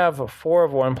 So I have 4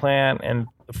 of one plant and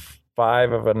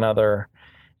 5 of another,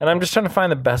 and I'm just trying to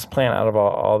find the best plant out of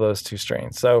all those 2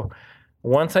 strains. So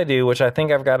once I do, which I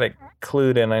think I've got it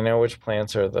clued in, I know which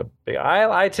plants are the big.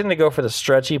 I tend to go for the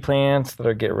stretchy plants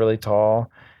that get really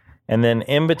tall. And then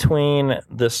in between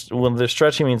this, the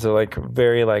stretchy means they're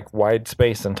very wide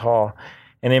space and tall.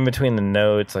 And in between the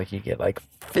notes, you get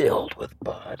filled with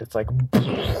bud. It's like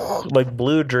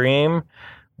Blue Dream,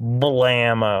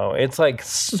 blammo. It's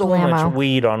so much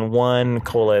weed on one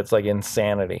cola. It's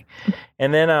insanity.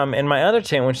 And then in my other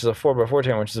tent, which is a 4x4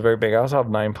 tent, which is very big, I also have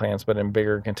 9 plants, but in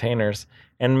bigger containers.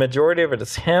 And majority of it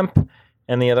is hemp,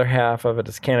 and the other half of it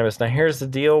is cannabis. Now here's the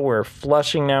deal: we're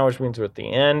flushing now, which means we're at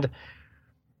the end.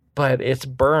 But it's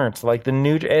burnt.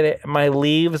 My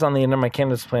leaves on the end of my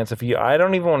cannabis plants. I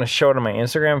don't even want to show it on my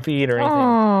Instagram feed or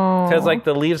anything, because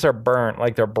the leaves are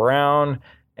burnt. They're brown,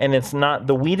 and it's not,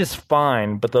 the weed is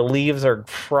fine, but the leaves are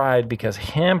fried because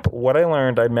hemp, what I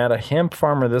learned, I met a hemp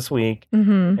farmer this week,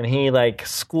 and he like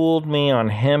schooled me on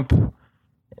hemp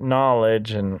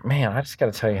knowledge, and man, I just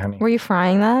got to tell you, honey. Were you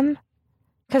frying them?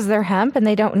 Because they're hemp and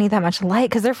they don't need that much light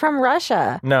because they're from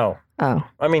Russia. No. Oh.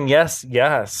 I mean,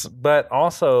 yes, but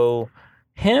also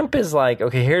hemp is like,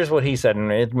 okay, here's what he said,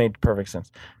 and it made perfect sense.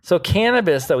 So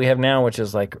cannabis that we have now, which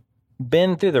is like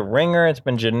been through the ringer, it's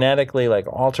been genetically like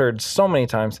altered so many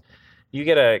times. You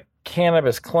get a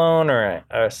cannabis clone or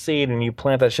a seed and you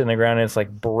plant that shit in the ground and it's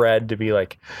like bred to be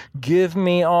like, give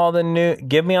me all the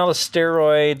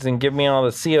steroids and give me all the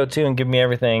CO2 and give me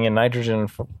everything and nitrogen,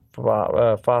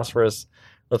 phosphorus.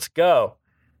 Let's go.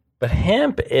 But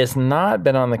hemp has not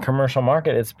been on the commercial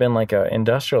market. It's been like an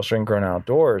industrial strain grown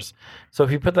outdoors. So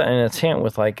if you put that in a tent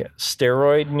with like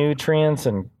steroid nutrients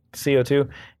and CO2,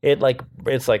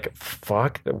 it's like,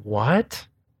 fuck, what?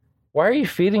 Why are you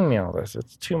feeding me all this?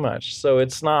 It's too much. So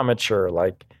it's not mature.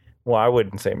 Like, well, I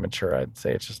wouldn't say mature. I'd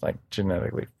say it's just like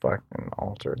genetically fucking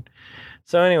altered.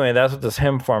 So anyway, that's what this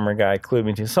hemp farmer guy clued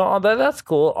me to. So that's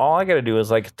cool. All I got to do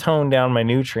is like tone down my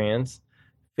nutrients,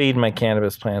 feed my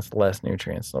cannabis plants less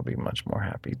nutrients. They'll be much more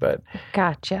happy. But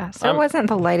gotcha. So it wasn't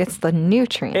the light; it's the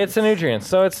nutrients. It's the nutrients.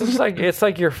 So it's just like it's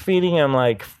like you're feeding them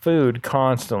like food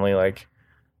constantly. Like,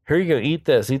 here you go, eat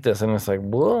this, and it's like,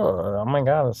 whoa, oh my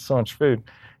god, that's so much food.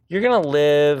 You're gonna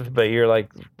live, but your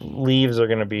like leaves are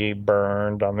gonna be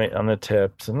burned on the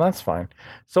tips, and that's fine.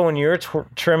 So when you're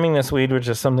trimming this weed, which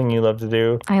is something you love to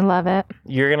do, I love it.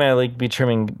 You're gonna like be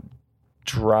trimming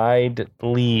dried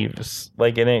leaves,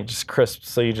 like, and it just crisps.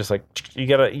 So you just like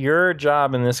your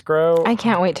job in this grow. I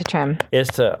can't wait to trim. Is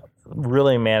to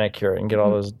really manicure it and get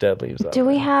all those dead leaves out. Do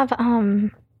we have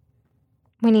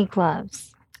we need gloves?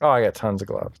 Oh, I got tons of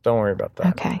gloves. Don't worry about that.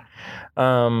 Okay.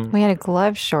 We had a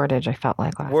glove shortage, I felt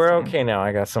like last We're time. okay now.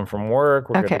 I got some from work.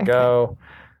 We're good to go.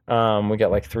 We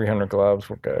got like 300 gloves.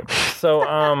 We're good. So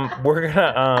we're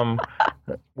gonna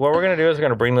what we're gonna do is we're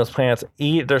gonna bring those plants.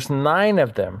 There's 9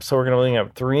 of them, so we're gonna bring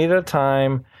up 3 at a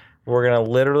time. We're gonna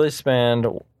literally spend.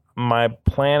 My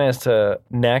plan is to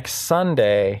next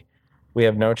Sunday. We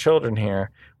have no children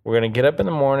here. We're gonna get up in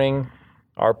the morning.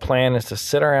 Our plan is to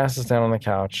sit our asses down on the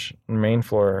couch, on the main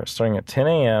floor, starting at 10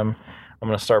 a.m. I'm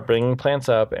going to start bringing plants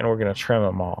up, and we're going to trim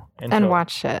them all. And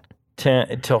watch it.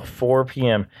 Until 4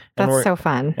 p.m. That's so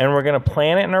fun. And we're going to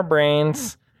plan it in our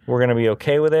brains. We're going to be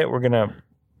okay with it. We're going to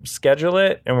schedule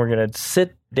it, and we're going to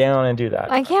sit down and do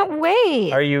that. I can't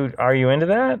wait. Are you into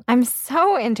that? I'm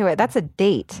so into it. That's a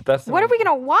date. What are we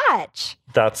going to watch?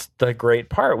 That's the great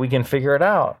part. We can figure it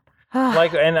out.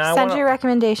 Send your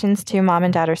recommendations to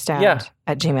momanddadarestone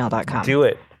at gmail.com. Do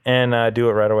it and do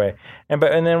it right away. And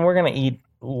then we're gonna eat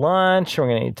lunch. We're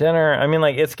gonna eat dinner. I mean,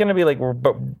 like it's gonna be like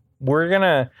we're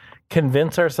gonna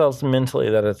convince ourselves mentally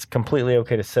that it's completely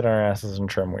okay to sit on our asses and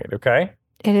trim weed. Okay.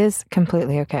 It is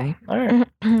completely okay. All right.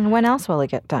 When else will it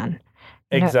get done?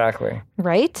 Exactly.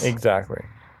 Right. Exactly.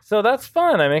 So that's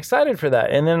fun. I'm excited for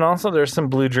that. And then also there's some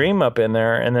Blue Dream up in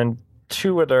there, and then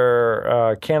 2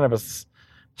 other cannabis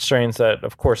strains that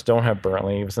of course don't have burnt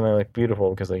leaves, and they look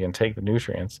beautiful because they can take the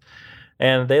nutrients,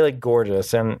 and they look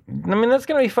gorgeous. And I mean, that's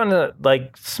gonna be fun to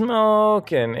like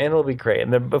smoke, and it'll be great.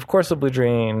 And of course the Blue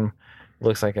Dream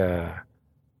looks like a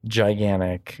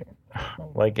gigantic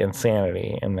like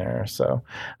insanity in there, so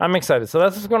I'm excited. So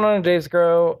that's what's going on in Dave's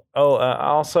Grow.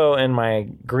 Also in my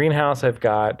greenhouse I've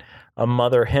got a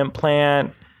mother hemp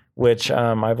plant, which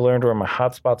I've learned where my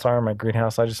hot spots are in my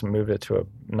greenhouse. I just moved it to a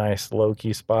nice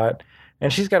low-key spot.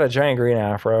 And she's got a giant green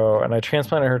afro, and I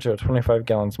transplanted her to a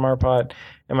 25-gallon smart pot,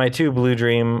 and my 2 Blue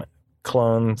Dream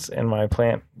clones in my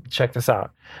plant. Check this out.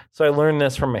 So I learned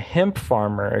this from a hemp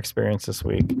farmer experience this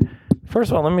week. First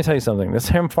of all, let me tell you something. This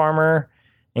hemp farmer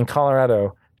in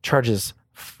Colorado charges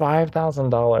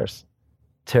 $5,000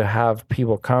 to have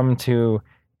people come to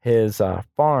his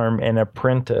farm and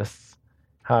apprentice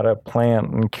how to plant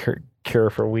and cure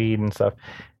for weed and stuff.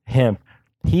 Hemp.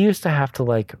 He used to have to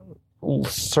like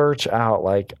search out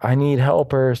like I need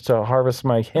helpers to harvest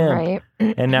my hemp, right?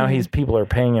 And now people are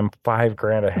paying him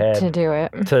 $5,000 a head to do it,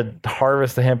 to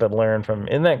harvest the hemp and learn from.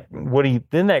 Isn't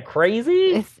that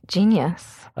crazy? It's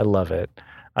genius. I love it.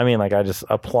 I mean, like I just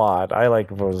applaud. I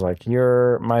was like,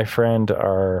 you're my friend,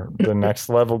 are the next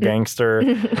level gangster.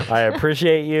 I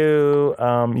appreciate you.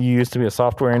 You used to be a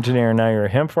software engineer, now you're a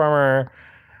hemp farmer.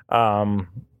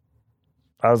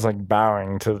 I was like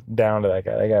bowing down to that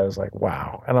guy. That guy was like,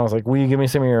 wow. And I was like, will you give me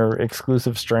some of your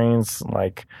exclusive strains?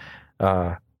 Like, you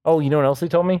know what else he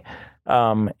told me?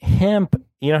 Hemp,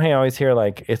 you know how you always hear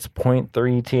like it's 0.3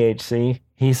 THC?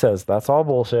 He says that's all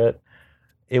bullshit.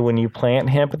 When you plant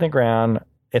hemp in the ground,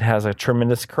 it has a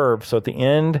tremendous curve. So at the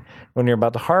end, when you're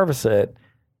about to harvest it,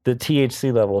 the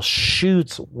THC level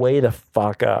shoots way the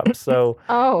fuck up. So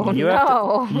you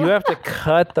have to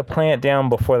cut the plant down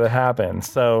before that happens.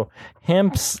 So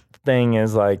hemp's thing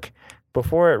is like,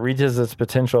 before it reaches its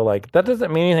potential, like that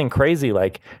doesn't mean anything crazy.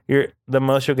 Like the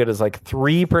most you'll get is like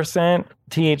 3%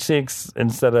 THC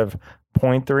instead of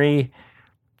 0.3,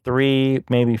 3,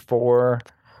 maybe 4.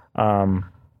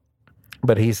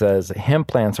 But he says hemp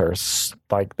plants are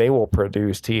like, they will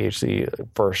produce THC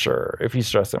for sure if you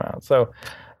stress them out. So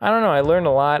I don't know. I learned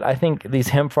a lot. I think these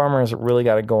hemp farmers really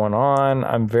got it going on.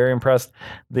 I'm very impressed.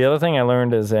 The other thing I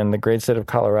learned is in the great state of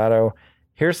Colorado,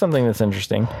 here's something that's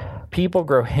interesting. People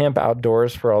grow hemp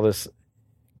outdoors for all this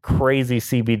crazy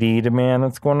CBD demand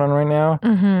that's going on right now.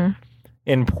 Mm-hmm.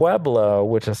 In Pueblo,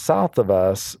 which is south of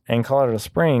us, and Colorado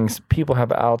Springs, people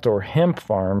have outdoor hemp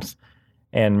farms.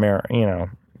 And,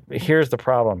 here's the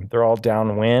problem. They're all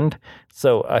downwind.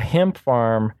 So a hemp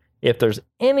farm, if there's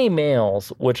any males,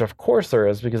 which of course there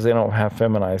is because they don't have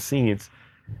feminized seeds,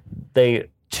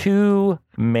 two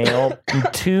male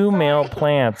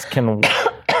plants can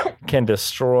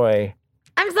destroy.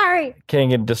 I'm sorry.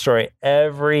 Can destroy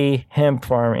every hemp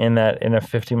farm in a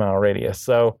 50-mile radius.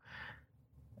 So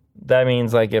that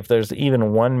means like if there's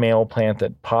even one male plant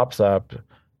that pops up,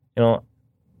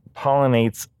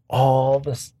 pollinates all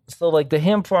this. So like the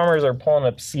hemp farmers are pulling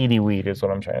up seedy weed is what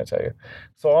I'm trying to tell you.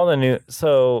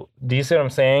 So do you see what I'm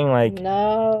saying? Like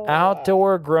no.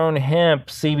 Outdoor grown hemp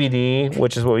CBD,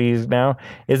 which is what we use now,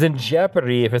 is in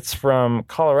jeopardy if it's from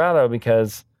Colorado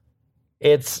because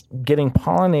it's getting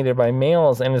pollinated by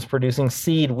males and is producing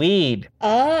seed weed.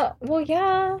 Well,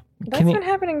 yeah. That's been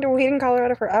happening to weed in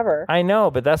Colorado forever. I know,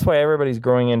 but that's why everybody's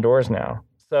growing indoors now.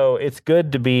 So it's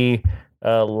good to be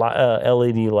a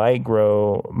LED light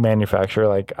grow manufacturer,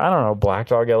 like, I don't know, Black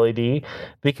Dog LED,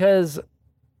 because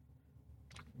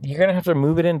you're going to have to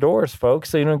move it indoors,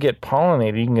 folks, so you don't get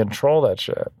pollinated. You can control that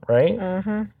shit, right?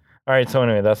 Mm-hmm. All right, so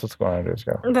anyway, that's what's going on in Dave's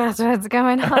Grow. That's what's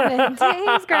going on in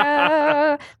Dave's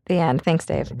Grow. The end. Thanks,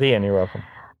 Dave. The end. You're welcome.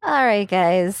 All right,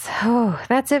 guys. Oh,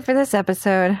 that's it for this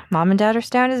episode. Mom and Dad Are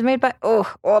Stoned is made by...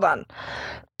 Oh, hold on.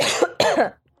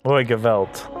 Boy,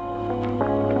 Gewalt.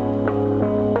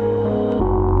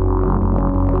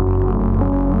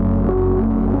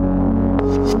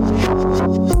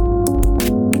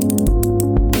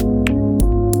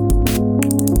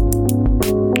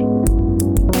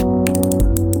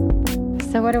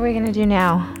 So what are we going to do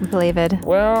now, David?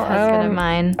 Well, husband of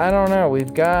mine. I don't know.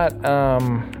 We've got...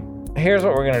 here's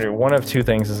what we're going to do. One of two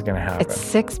things is going to happen. It's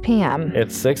 6 p.m.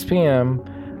 It's 6 p.m.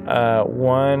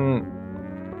 One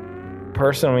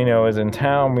person we know is in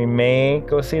town. We may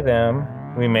go see them.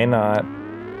 We may not.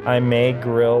 I may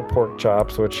grill pork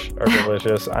chops, which are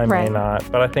delicious. I may not.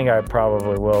 But I think I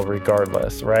probably will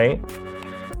regardless, right?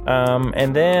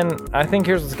 And then I think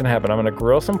here's what's going to happen. I'm going to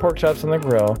grill some pork chops on the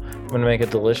grill. I'm going to make a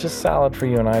delicious salad for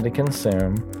you and I to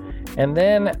consume. And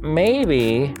then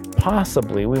maybe,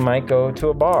 possibly, we might go to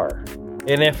a bar.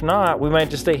 And if not, we might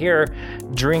just stay here,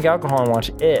 drink alcohol, and watch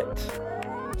It.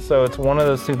 So it's one of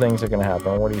those two things that are going to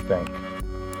happen. What do you think?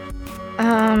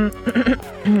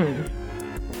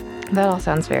 That all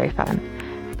sounds very fun.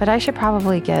 But I should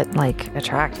probably get,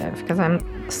 attractive, because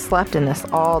I'm slept in this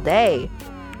all day.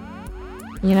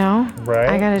 You know? Right.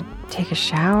 I got to take a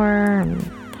shower and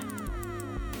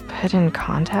put in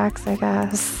contacts, I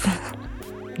guess.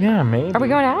 Yeah, maybe. Are we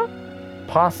going out?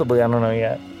 Possibly. I don't know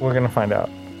yet. We're going to find out.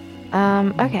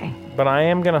 Okay. But I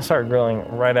am going to start grilling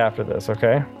right after this,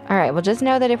 okay? All right. Well, just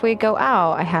know that if we go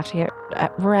out, I have to get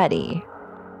ready.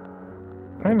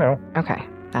 I know. Okay.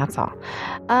 That's all.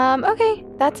 Okay.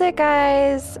 That's it,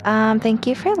 guys. Thank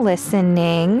you for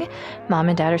listening. Mom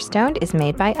and Dad Are Stoned is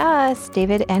made by us,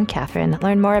 David and Catherine.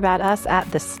 Learn more about us at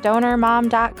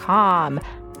thestonermom.com.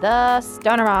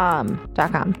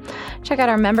 thestonermom.com. Check out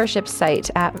our membership site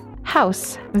at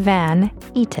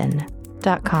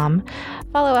housevaneaton.com.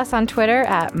 Follow us on Twitter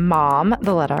at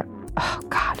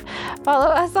Follow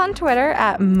us on Twitter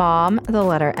at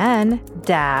mom_N,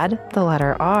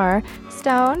 dad_R,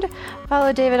 stoned.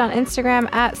 Follow David on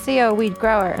Instagram at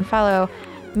COWeedGrower, and follow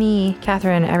me,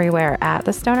 Catherine, everywhere at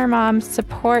The Stoner Mom.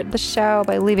 Support the show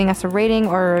by leaving us a rating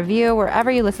or a review wherever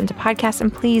you listen to podcasts.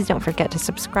 And please don't forget to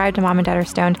subscribe to Mom and Dad Are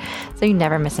Stoned so you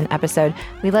never miss an episode.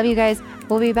 We love you guys.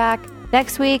 We'll be back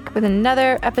next week with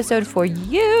another episode for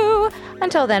you.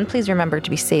 Until then, please remember to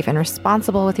be safe and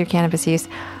responsible with your cannabis use.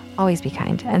 Always be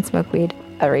kind and smoke weed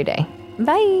every day.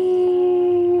 Bye.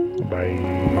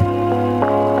 Bye.